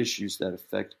 These are issues that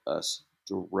affect us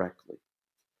directly.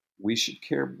 We should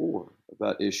care more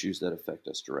about issues that affect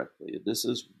us directly. And this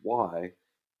is why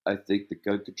I think the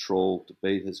gun control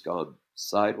debate has gone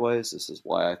sideways. This is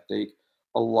why I think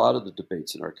a lot of the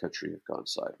debates in our country have gone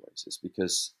sideways. It's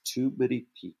because too many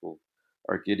people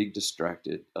are getting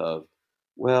distracted of,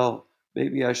 well,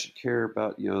 maybe I should care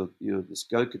about this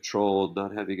gun control and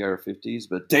not having AR-15s,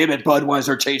 but damn it,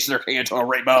 Budweiser changed their can to a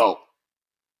rainbow.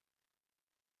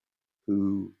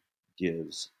 Who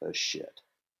gives a shit?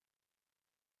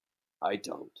 I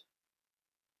don't.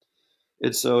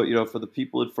 And so, for the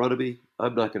people in front of me,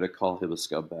 I'm not going to call him a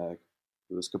scumbag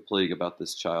who was complaining about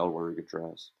this child wearing a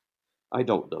dress. I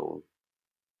don't know him.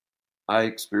 I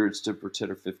experienced him for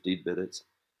 10 or 15 minutes.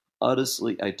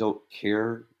 Honestly, I don't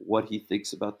care what he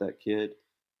thinks about that kid.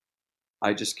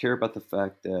 I just care about the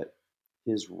fact that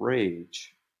his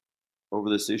rage over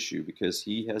this issue, because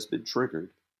he has been triggered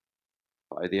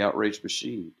by the outrage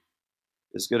machine,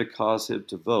 is going to cause him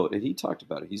to vote. And he talked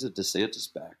about it. He's a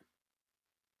DeSantis backer.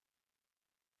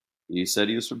 He said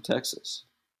he was from Texas.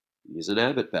 He's an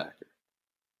Abbott backer.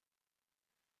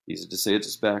 He's a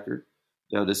DeSantis backer.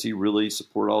 Now, does he really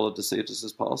support all of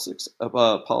DeSantis'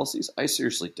 policies? I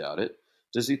seriously doubt it.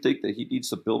 Does he think that he needs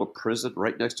to build a prison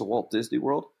right next to Walt Disney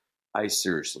World? I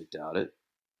seriously doubt it.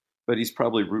 But he's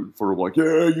probably rooting for him like,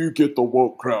 yeah, you get the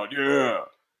woke crowd, yeah.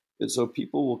 And so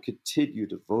people will continue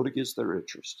to vote against their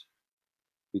interest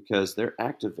because they're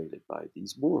activated by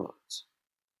these morons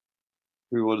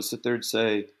who want to sit there and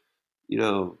say,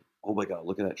 oh my God,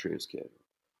 look at that trans kid.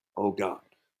 Oh God,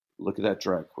 look at that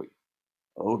drag queen.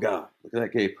 Oh God, look at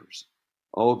that gay person.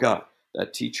 Oh God,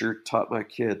 that teacher taught my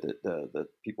kid that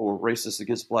people were racist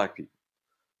against black people.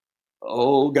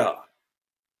 Oh God.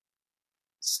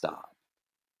 Stop.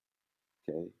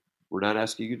 Okay? We're not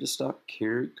asking you to stop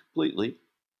caring completely,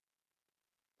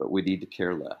 but we need to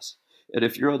care less. And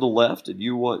if you're on the left and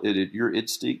your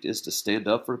instinct is to stand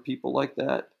up for people like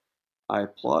that, I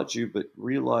applaud you, but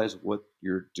realize what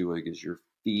you're doing is you're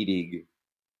feeding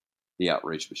the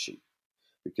outrage machine,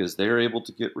 because they're able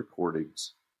to get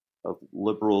recordings of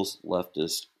liberals,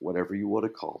 leftists, whatever you want to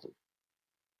call them,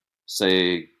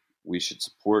 saying we should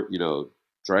support,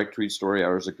 drag queen story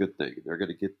hour is a good thing. They're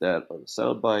going to get that on a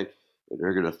soundbite, and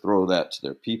they're going to throw that to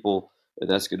their people, and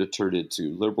that's going to turn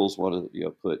into liberals want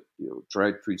to put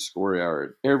drag queen story hour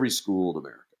in every school in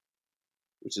America,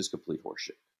 which is complete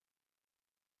horseshit.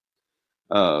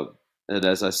 And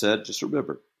as I said, just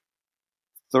remember,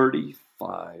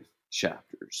 35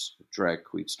 chapters of Drag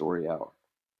Queen Story Hour.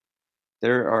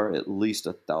 There are at least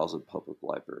 1,000 public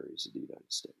libraries in the United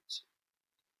States.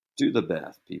 Do the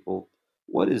math, people.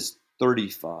 What is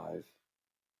 35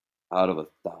 out of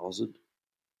 1,000?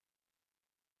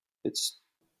 It's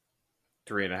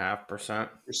 3.5%.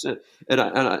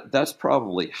 And that's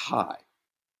probably high.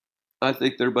 I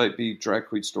think there might be Drag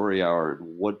Queen Story Hour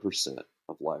in 1%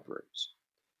 of libraries.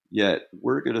 Yet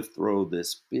we're going to throw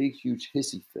this big, huge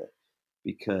hissy fit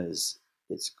because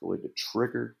it's going to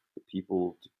trigger the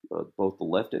people, both the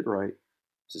left and right,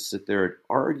 to sit there and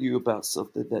argue about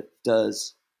something that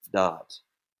does not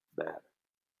matter.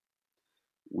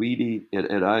 We need,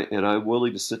 and I'm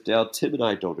willing to sit down. Tim and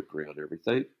I don't agree on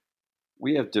everything.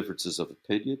 We have differences of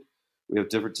opinion. We have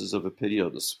differences of opinion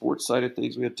on the sports side of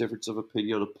things. We have differences of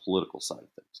opinion on the political side of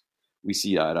things. We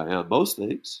see eye to eye on most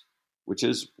things, which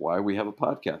is why we have a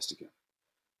podcast together.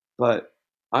 But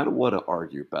I don't want to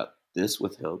argue about this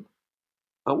with him.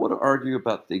 I want to argue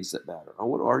about things that matter. I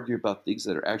want to argue about things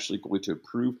that are actually going to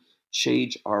improve,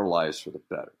 change our lives for the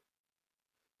better.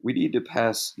 We need to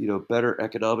pass, better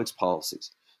economics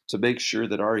policies to make sure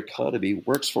that our economy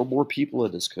works for more people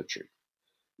in this country.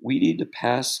 We need to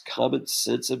pass common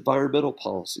sense environmental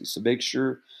policies to make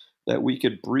sure that we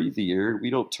can breathe the air and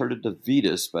we don't turn into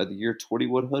Venus by the year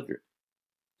 2100.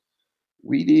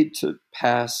 We need to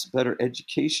pass better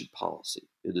education policy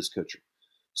in this country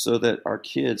so that our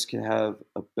kids can have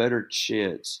a better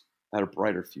chance at a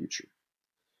brighter future.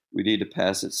 We need to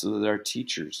pass it so that our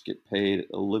teachers get paid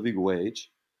a living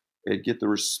wage and get the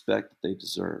respect that they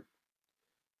deserve.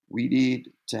 We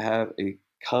need to have a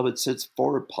common sense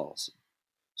foreign policy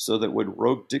so that when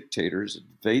rogue dictators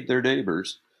invade their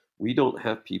neighbors, we don't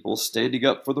have people standing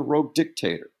up for the rogue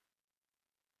dictator.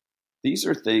 These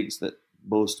are things that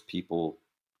most people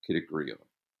could agree on.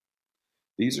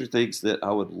 These are things that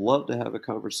I would love to have a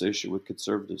conversation with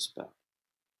conservatives about.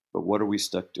 But what are we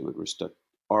stuck doing? We're stuck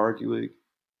arguing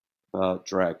about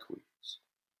drag queens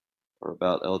or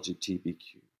about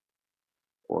LGBTQ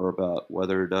or about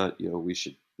whether or not, we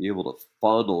should be able to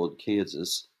fondle in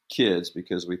Kansas kids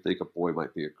because we think a boy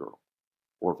might be a girl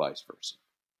or vice versa.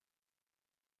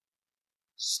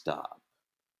 Stop.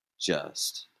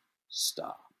 Just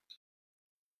stop.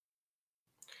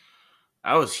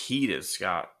 That was heated,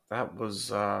 Scott. That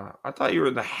was, I thought you were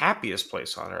in the happiest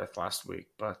place on earth last week,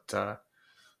 but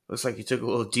looks like you took a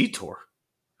little detour.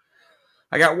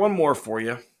 I got one more for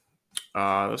you.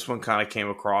 This one kind of came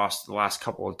across the last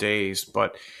couple of days,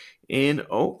 but in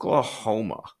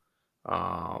Oklahoma,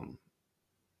 the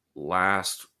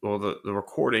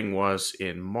recording was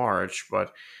in March,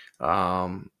 but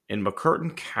in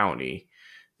McCurtain County,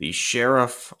 the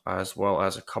sheriff, as well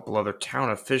as a couple other town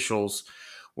officials,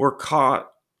 were caught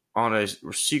on a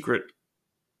secret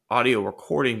audio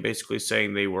recording basically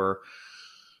saying they were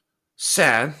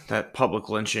sad that public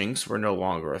lynchings were no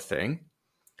longer a thing,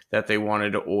 that they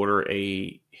wanted to order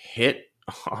a hit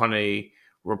on a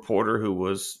reporter who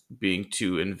was being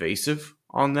too invasive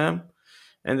on them.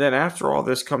 And then after all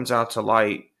this comes out to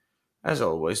light, as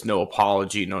always, no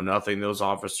apology, no nothing. Those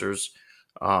officers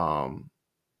are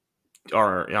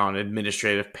on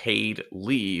administrative paid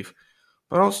leave.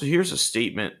 But also, here's a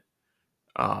statement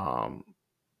from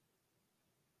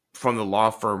the law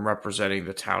firm representing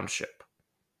the township.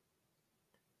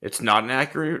 It's not an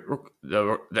accurate.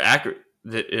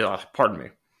 Pardon me.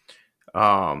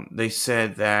 They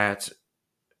said that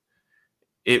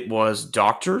it was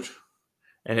doctored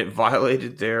and it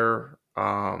violated their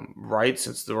rights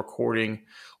since the recording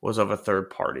was of a third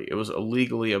party. It was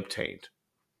illegally obtained.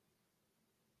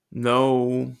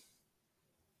 No,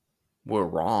 we're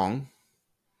wrong.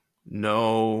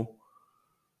 No,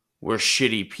 we're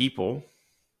shitty people.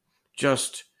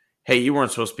 Just, hey, you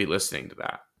weren't supposed to be listening to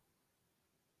that.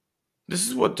 This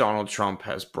is what Donald Trump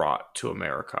has brought to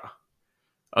America.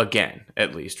 Again,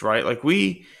 at least, right? Like,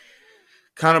 we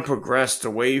kind of progressed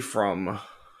away from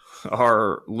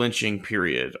our lynching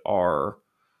period, our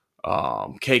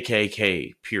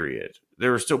KKK period.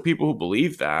 There were still people who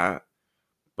believed that,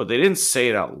 but they didn't say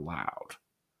it out loud.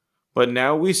 But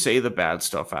now we say the bad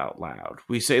stuff out loud.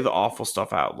 We say the awful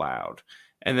stuff out loud.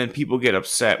 And then people get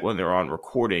upset when they're on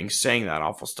recording saying that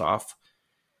awful stuff.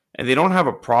 And they don't have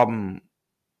a problem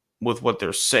with what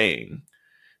they're saying.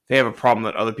 They have a problem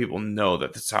that other people know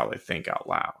that that's how they think out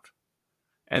loud.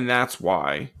 And that's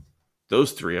why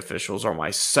those three officials are my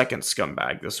second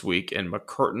scumbag this week in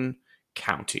McCurtain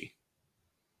County.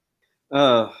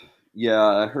 Yeah,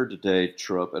 I heard today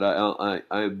Trump, and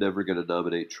I'm never going to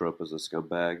nominate Trump as a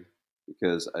scumbag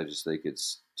because I just think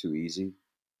it's too easy.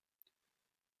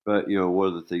 But, one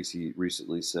of the things he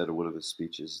recently said in one of his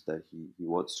speeches that he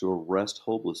wants to arrest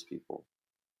homeless people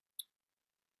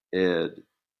and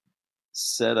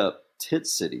set up tent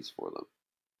cities for them.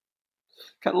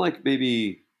 Kind of like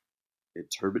maybe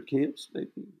internment camps, maybe.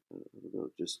 I don't know,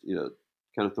 just,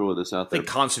 kind of throwing this out there. I think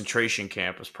concentration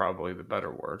camp is probably the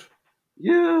better word.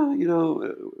 Yeah,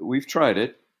 we've tried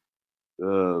it.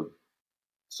 Moving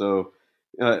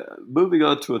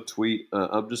on to a tweet,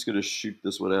 I'm just going to shoot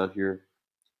this one out here.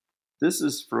 This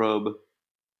is from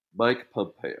Mike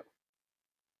Pompeo,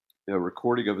 a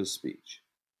recording of his speech.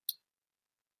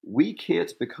 We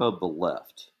can't become the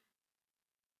left,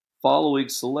 following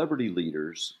celebrity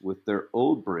leaders with their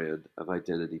own brand of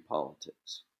identity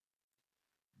politics.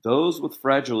 Those with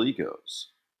fragile egos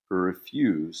who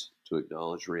refuse to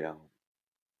acknowledge reality.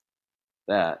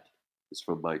 That is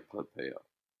from Mike Pompeo.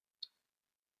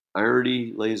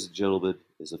 Irony, ladies and gentlemen,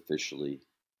 is officially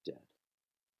dead.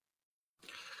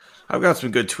 I've got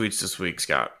some good tweets this week,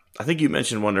 Scott. I think you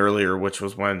mentioned one earlier, which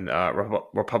was when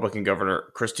Republican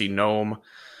Governor Kristi Noem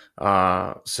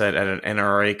said at an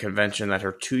NRA convention that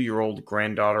her 2-year-old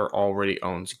granddaughter already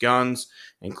owns guns,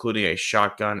 including a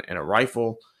shotgun and a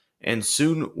rifle, and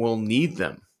soon will need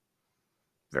them.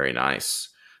 Very nice.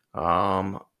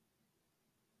 Let's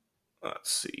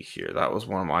see here. That was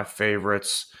one of my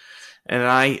favorites. And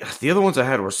the other ones I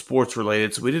had were sports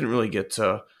related, so we didn't really get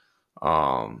to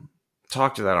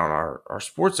talk to that on our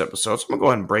sports episode. So I'm going to go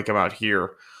ahead and break them out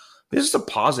here. This is a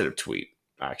positive tweet,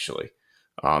 actually.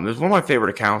 There's one of my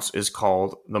favorite accounts is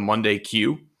called the Monday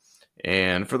Q.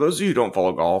 And for those of you who don't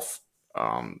follow golf,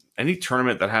 any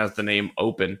tournament that has the name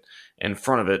Open in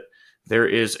front of it, there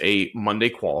is a Monday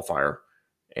qualifier,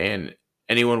 and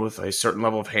anyone with a certain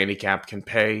level of handicap can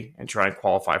pay and try and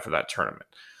qualify for that tournament.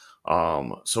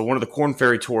 So one of the Corn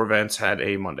Ferry Tour events had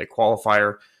a Monday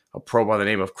qualifier. A pro by the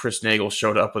name of Chris Nagel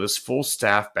showed up with his full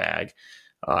staff bag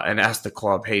and asked the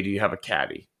club, "Hey, do you have a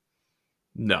caddy?"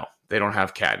 No, they don't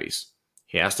have caddies.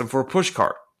 He asked them for a push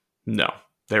cart. No,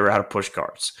 they were out of push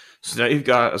carts. So now you've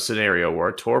got a scenario where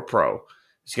a tour pro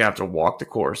is going to have to walk the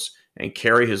course and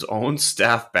carry his own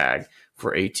staff bag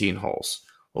for 18 holes.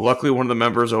 Well, luckily, one of the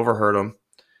members overheard him,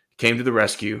 came to the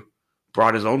rescue,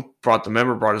 brought his own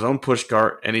push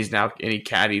cart, and he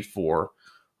caddied for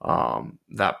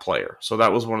that player. So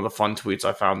that was one of the fun tweets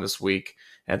I found this week.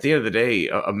 And at the end of the day,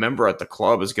 a member at the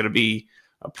club is going to be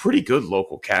a pretty good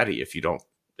local caddy if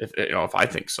I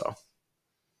think so.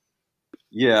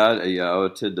 Yeah, I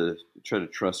would tend to try to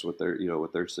trust what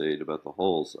they're saying about the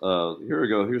holes. Here we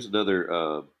go. Here's another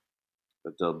a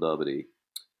dumb nominee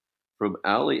from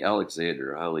Ali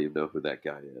Alexander. I don't even know who that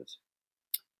guy is.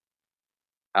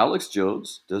 Alex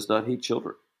Jones does not hate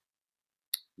children.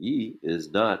 He is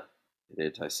not an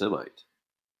anti-Semite.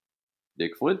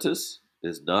 Nick Fuentes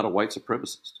is not a white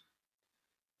supremacist.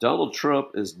 Donald Trump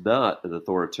is not an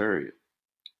authoritarian.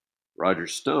 Roger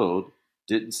Stone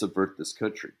didn't subvert this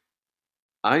country.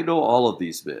 I know all of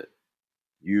these men.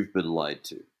 You've been lied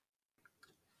to.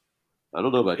 I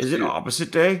don't know about you. Is it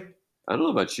opposite day? I don't know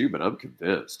about you, but I'm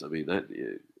convinced. I mean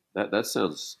that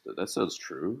sounds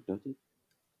true, doesn't it?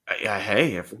 Yeah.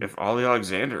 Hey, if Ollie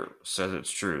Alexander says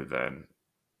it's true, then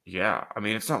yeah. I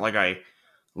mean, it's not like I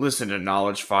listen to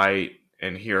Knowledge Fight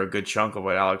and hear a good chunk of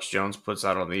what Alex Jones puts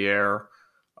out on the air.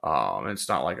 It's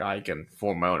not like I can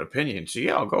form my own opinion. So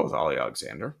yeah, I'll go with Ollie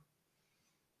Alexander.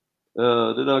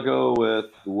 Then I'll go with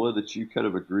the one that you kind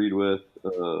of agreed with.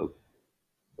 Oh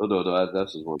no,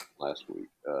 that's the one from last week,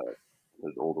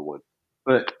 an older one.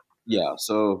 But yeah,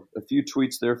 so a few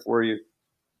tweets there for you.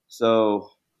 So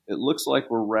it looks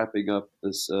like we're wrapping up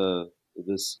this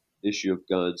issue of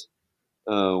guns.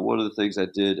 One of the things I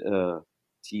did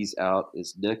tease out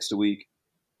is next week.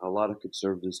 A lot of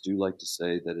conservatives do like to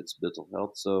say that it's mental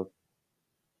health, so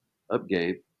I'm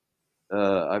game.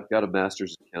 I've got a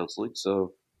master's in counseling,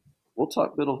 so we'll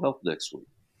talk mental health next week.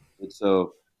 And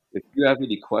so, if you have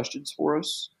any questions for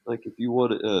us, like if you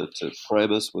want to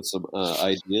prime us with some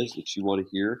ideas that you want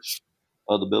to hear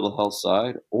on the mental health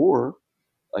side, or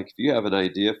like if you have an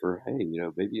idea for, hey,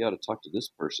 maybe you ought to talk to this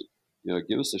person,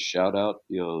 give us a shout out,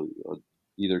 on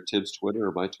either Tim's Twitter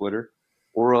or my Twitter,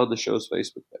 or on the show's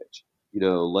Facebook page.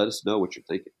 Let us know what you're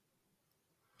thinking.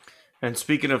 And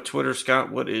speaking of Twitter, Scott,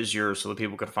 what is yours so that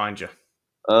people can find you?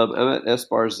 I'm at S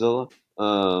Barzilla.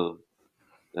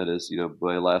 That is,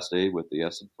 my last name with the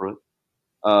S in front.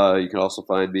 You can also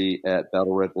find me at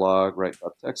Battle Red Blog, Right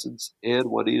About Texans, and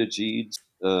Juanita Jeans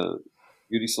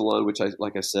Beauty Salon, which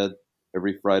like I said,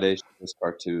 every Friday she does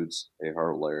cartoons. They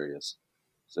are hilarious.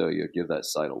 So give that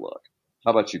site a look.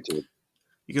 How about you, Tim?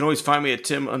 You can always find me at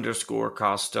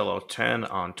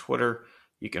Tim_Costello10 on Twitter.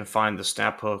 You can find the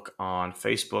Snap Hook on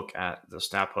Facebook at the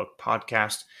Snap Hook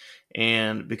Podcast.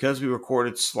 And because we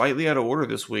recorded slightly out of order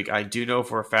this week, I do know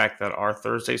for a fact that our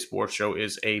Thursday sports show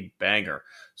is a banger.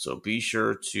 So be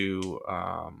sure to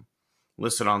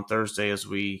listen on Thursday as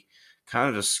we kind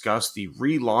of discuss the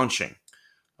relaunching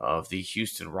of the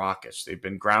Houston Rockets. They've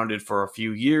been grounded for a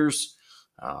few years.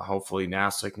 Hopefully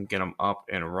NASA can get them up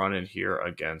and running here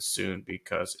again soon,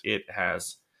 because it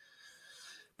has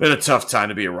been a tough time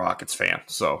to be a Rockets fan.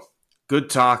 So good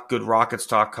talk, good Rockets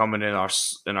talk coming in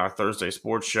our Thursday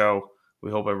sports show. We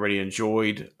hope everybody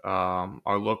enjoyed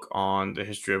our look on the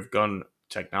history of gun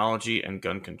technology and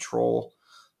gun control.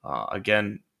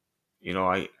 Again,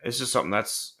 it's just something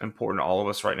that's important to all of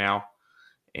us right now.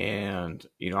 And,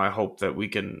 I hope that we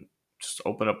can just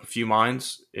open up a few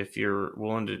minds if you're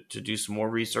willing to do some more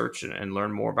research and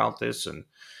learn more about this and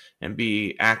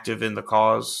be active in the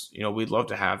cause. We'd love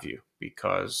to have you,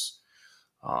 because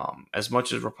as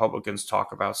much as Republicans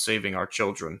talk about saving our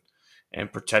children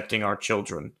and protecting our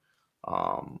children,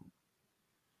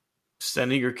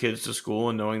 sending your kids to school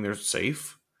and knowing they're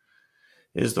safe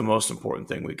is the most important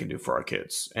thing we can do for our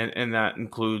kids. And that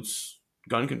includes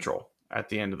gun control at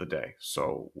the end of the day.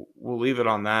 So we'll leave it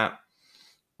on that.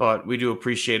 But we do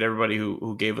appreciate everybody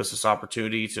who gave us this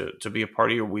opportunity to be a part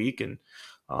of your week and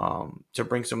to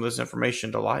bring some of this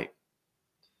information to light.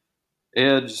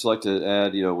 And just like to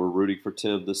add, we're rooting for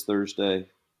Tim this Thursday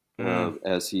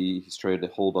as he's trying to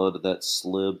hold on to that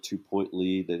slim 2-point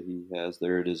lead that he has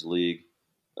there in his league,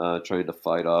 trying to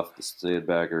fight off the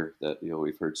sandbagger that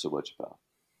we've heard so much about.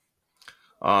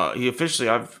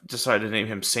 I've decided to name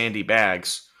him Sandy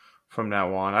Bags from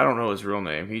now on. I don't know his real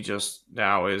name. He just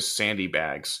now is Sandy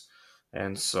Bags.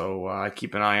 And so I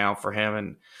keep an eye out for him.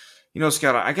 And,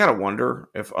 Scott, I got to wonder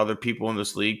if other people in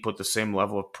this league put the same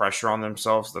level of pressure on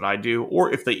themselves that I do,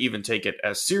 or if they even take it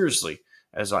as seriously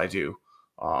as I do.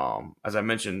 As I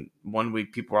mentioned, 1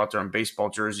 week people are out there in baseball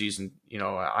jerseys, and,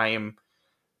 I am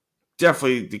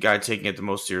definitely the guy taking it the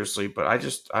most seriously, but I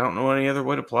don't know any other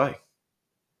way to play.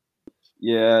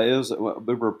 Yeah, it was. I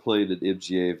remember playing at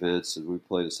MGA events, and we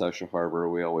played at South Shore Harbor.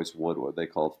 We always won what they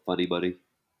called funny money,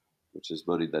 which is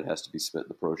money that has to be spent in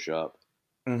the pro shop.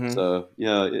 Mm-hmm. So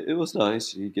yeah, it was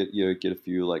nice. You get a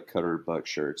few like $100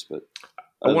 shirts, but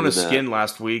I won a skin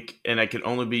last week, and it could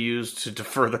only be used to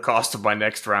defer the cost of my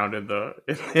next round in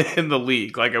the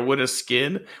league. Like I win a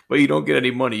skin, but you don't get any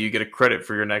money. You get a credit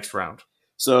for your next round.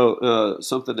 So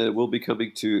something that will be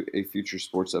coming to a future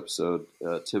sports episode.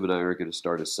 Tim and I are going to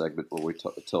start a segment where we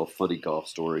tell funny golf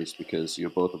stories because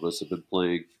both of us have been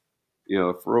playing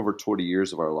for over 20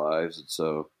 years of our lives, and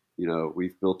so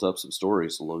we've built up some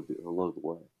stories along the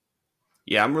way.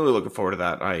 Yeah, I'm really looking forward to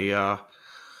that.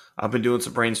 I've been doing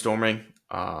some brainstorming.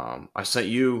 I sent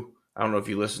you. I don't know if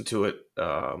you listened to it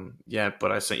yet,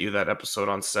 but I sent you that episode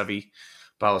on Seve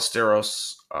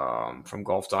Ballesteros from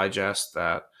Golf Digest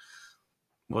that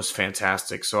was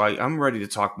fantastic. So I'm ready to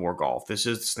talk more golf. This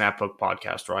is the Snap Hook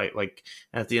podcast, right? Like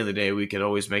at the end of the day, we could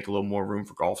always make a little more room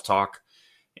for golf talk,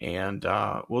 and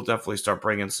we'll definitely start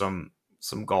bringing some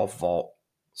golf vault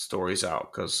stories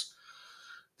out because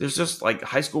there's just like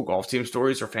high school golf team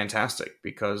stories are fantastic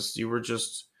because you were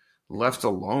just left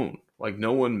alone. Like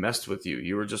no one messed with you.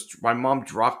 You were just, my mom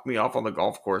dropped me off on the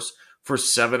golf course for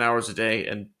 7 hours a day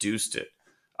and deuced it.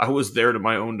 I was there to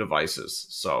my own devices.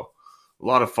 So a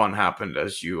lot of fun happened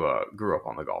as you grew up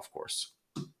on the golf course.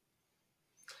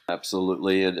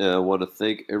 Absolutely. And I want to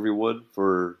thank everyone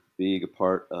for being a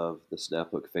part of the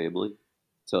Snap Hook family.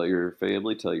 Tell your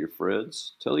family, tell your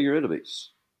friends, tell your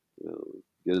enemies.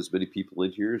 Get as many people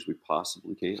in here as we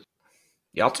possibly can.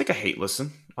 Yeah, I'll take a hate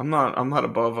listen. I'm not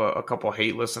above a couple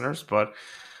hate listeners, but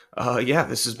yeah,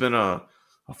 this has been a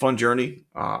fun journey.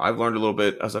 I've learned a little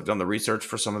bit as I've done the research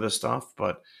for some of this stuff,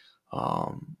 but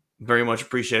very much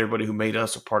appreciate everybody who made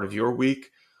us a part of your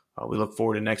week. We look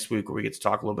forward to next week where we get to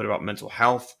talk a little bit about mental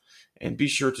health, and be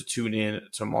sure to tune in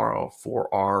tomorrow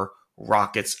for our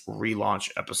Rockets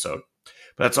relaunch episode.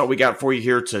 But that's all we got for you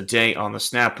here today on the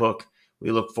Snap Hook.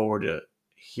 We look forward to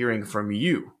hearing from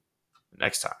you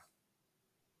next time.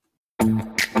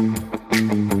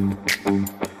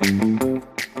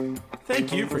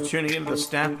 Thank you for tuning into the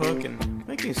Snap Hook and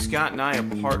making Scott and I a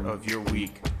part of your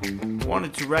week.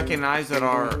 Wanted to recognize that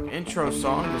our intro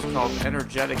song is called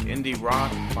Energetic Indie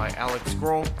Rock by Alex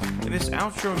Grohl, and his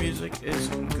outro music is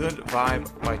Good Vibe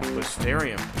by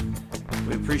Twisterium.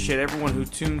 We appreciate everyone who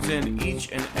tunes in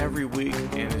each and every week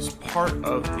and is part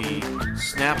of the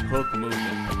Snap Hook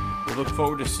movement. We look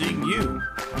forward to seeing you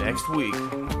next week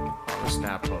on the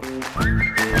Snap Hook.